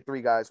actually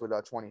 3 guys with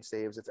 20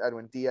 saves. It's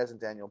Edwin Diaz and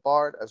Daniel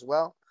Bard as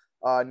well.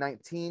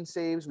 19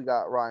 saves, we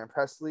got Ryan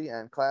Presley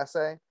and Class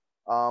A.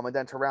 And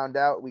then to round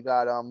out, we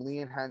got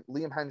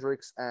Liam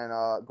Hendricks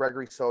and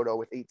Gregory Soto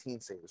with 18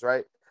 saves,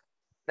 right?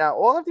 Now,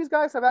 all of these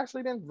guys have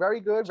actually been very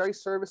good, very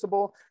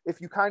serviceable. If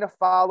you kind of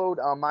followed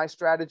my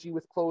strategy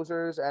with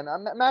closers, and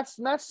Matt's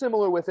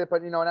similar with it,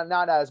 but,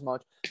 not as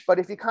much. But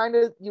if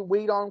you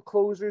wait on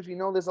closers,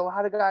 there's a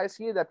lot of guys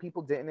here that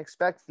people didn't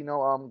expect,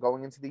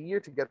 going into the year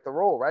to get the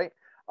role, right?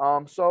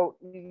 So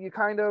you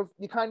kind of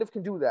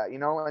can do that,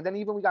 and then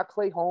even we got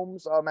Clay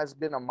Holmes has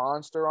been a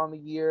monster on the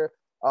year.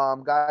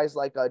 Guys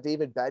like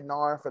David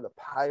Bednar for the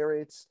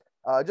Pirates,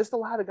 just a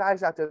lot of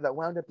guys out there that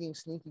wound up being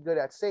sneaky good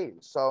at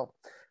saves. So,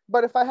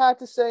 but if I had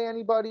to say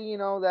anybody,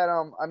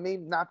 that I may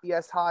not be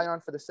as high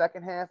on for the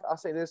second half, I'll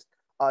say this: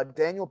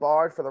 Daniel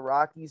Bard for the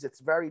Rockies.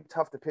 It's very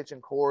tough to pitch in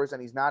cores, and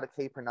he's not a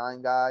K per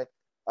 9 guy.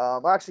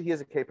 Actually, he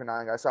is a K per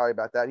 9 guy. Sorry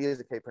about that. He is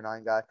a K per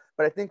 9 guy.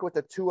 But I think with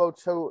the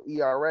 2.02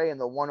 ERA and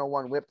the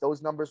 101 WHIP,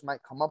 those numbers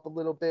might come up a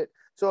little bit.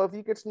 So if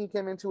you could sneak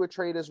him into a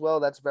trade as well,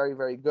 that's very,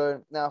 very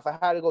good. Now, if I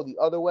had to go the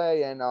other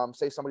way and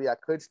say somebody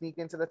that could sneak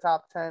into the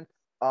top 10,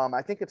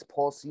 I think it's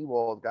Paul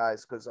Sewald,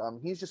 guys, because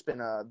he's just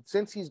been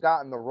since he's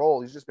gotten the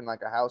role, he's just been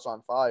like a house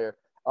on fire.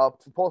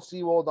 Paul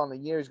Sewald on the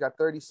year, he's got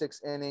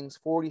 36 innings,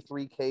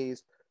 43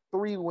 Ks,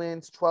 3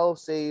 wins, 12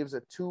 saves,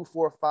 a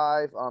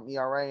 2.45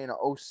 ERA, and a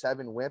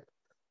 0.7 WHIP.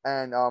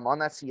 And on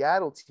that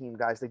Seattle team,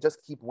 guys, they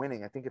just keep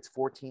winning. I think it's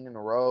 14 in a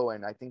row,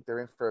 and I think they're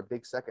in for a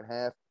big second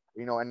half.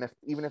 And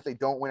even if they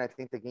don't win, I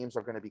think the games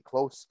are going to be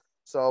close.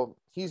 So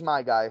he's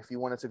my guy. If you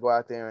wanted to go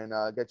out there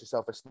and get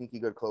yourself a sneaky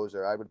good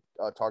closer, I would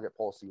target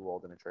Paul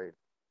Sewald in a trade.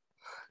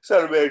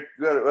 Not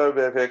a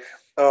bad pick.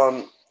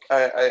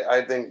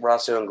 I think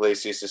Raisel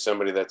Iglesias is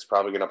somebody that's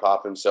probably going to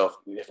pop himself,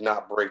 if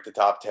not break the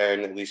top 10,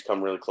 at least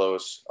come really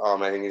close.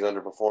 I think he's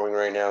underperforming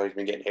right now. He's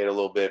been getting hit a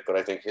little bit, but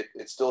I think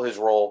it's still his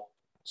role.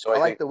 So I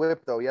like think the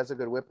whip, though. He has a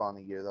good whip on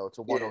the year, though. It's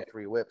a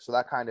 103 whip. So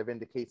that kind of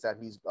indicates that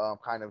he's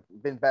kind of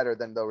been better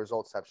than the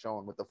results have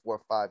shown with the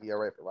 4.5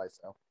 ERA for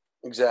Raisel.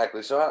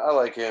 Exactly. So I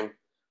like him.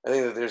 I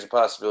think that there's a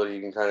possibility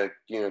you can kind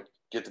of,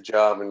 get the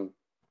job and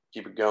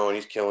keep it going.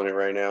 He's killing it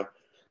right now.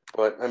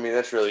 But, I mean,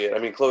 that's really it. I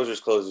mean, closers.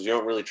 You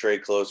don't really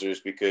trade closers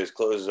because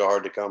closers are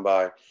hard to come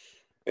by.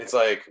 It's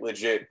like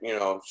legit,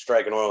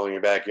 striking oil in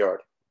your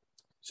backyard.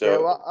 So, yeah,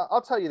 well,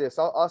 I'll tell you this.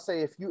 I'll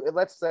say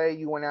let's say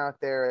you went out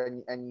there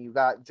and you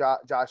got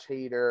Josh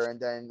Hader, and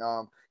then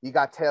you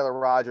got Taylor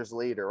Rogers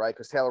later, right?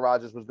 Because Taylor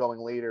Rogers was going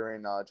later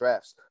in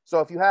drafts. So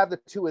if you have the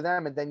 2 of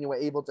them, and then you were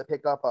able to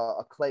pick up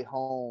a Clay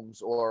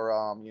Holmes or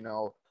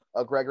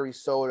a Gregory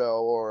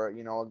Soto or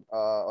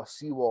a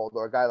Sewald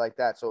or a guy like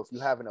that. So if you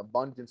have an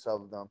abundance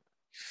of them,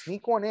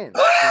 sneak one in.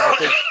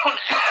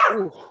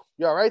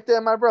 You're right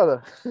there, my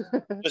brother.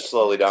 Just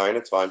slowly dying.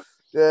 It's fine.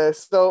 Yeah,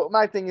 so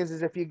my thing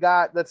is if you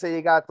got, let's say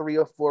you got 3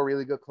 or 4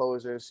 really good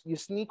closers, you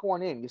sneak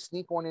one in. You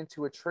sneak one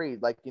into a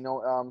trade. Like,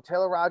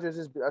 Taylor Rogers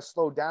has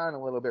slowed down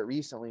a little bit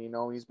recently.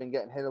 He's been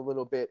getting hit a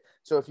little bit.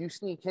 So if you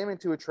sneak him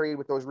into a trade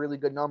with those really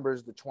good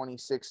numbers, the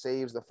 26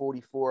 saves, the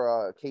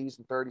 44 Ks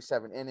and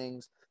 37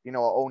 innings, a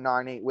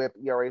 0.98 WHIP,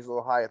 ERA is a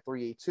little high at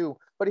 3.82.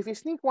 But if you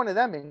sneak one of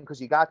them in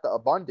because you got the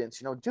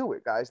abundance, do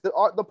it, guys.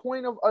 The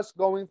point of us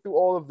going through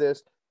all of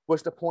this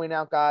was to point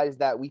out guys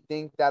that we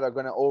think that are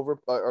going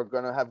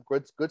to have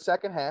good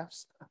second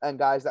halves, and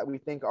guys that we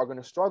think are going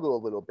to struggle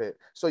a little bit.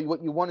 So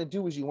what you want to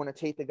do is you want to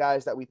take the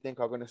guys that we think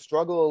are going to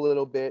struggle a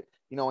little bit,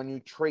 and you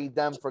trade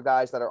them for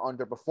guys that are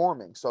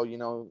underperforming.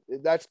 So,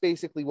 that's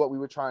basically what we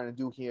were trying to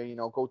do here,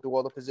 go through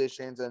all the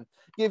positions and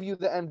give you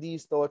the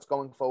MD's thoughts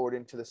going forward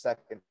into the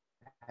second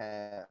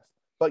half.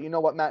 But you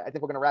know what, Matt, I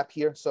think we're going to wrap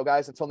here. So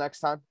guys, until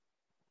next time.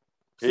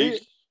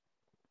 Peace.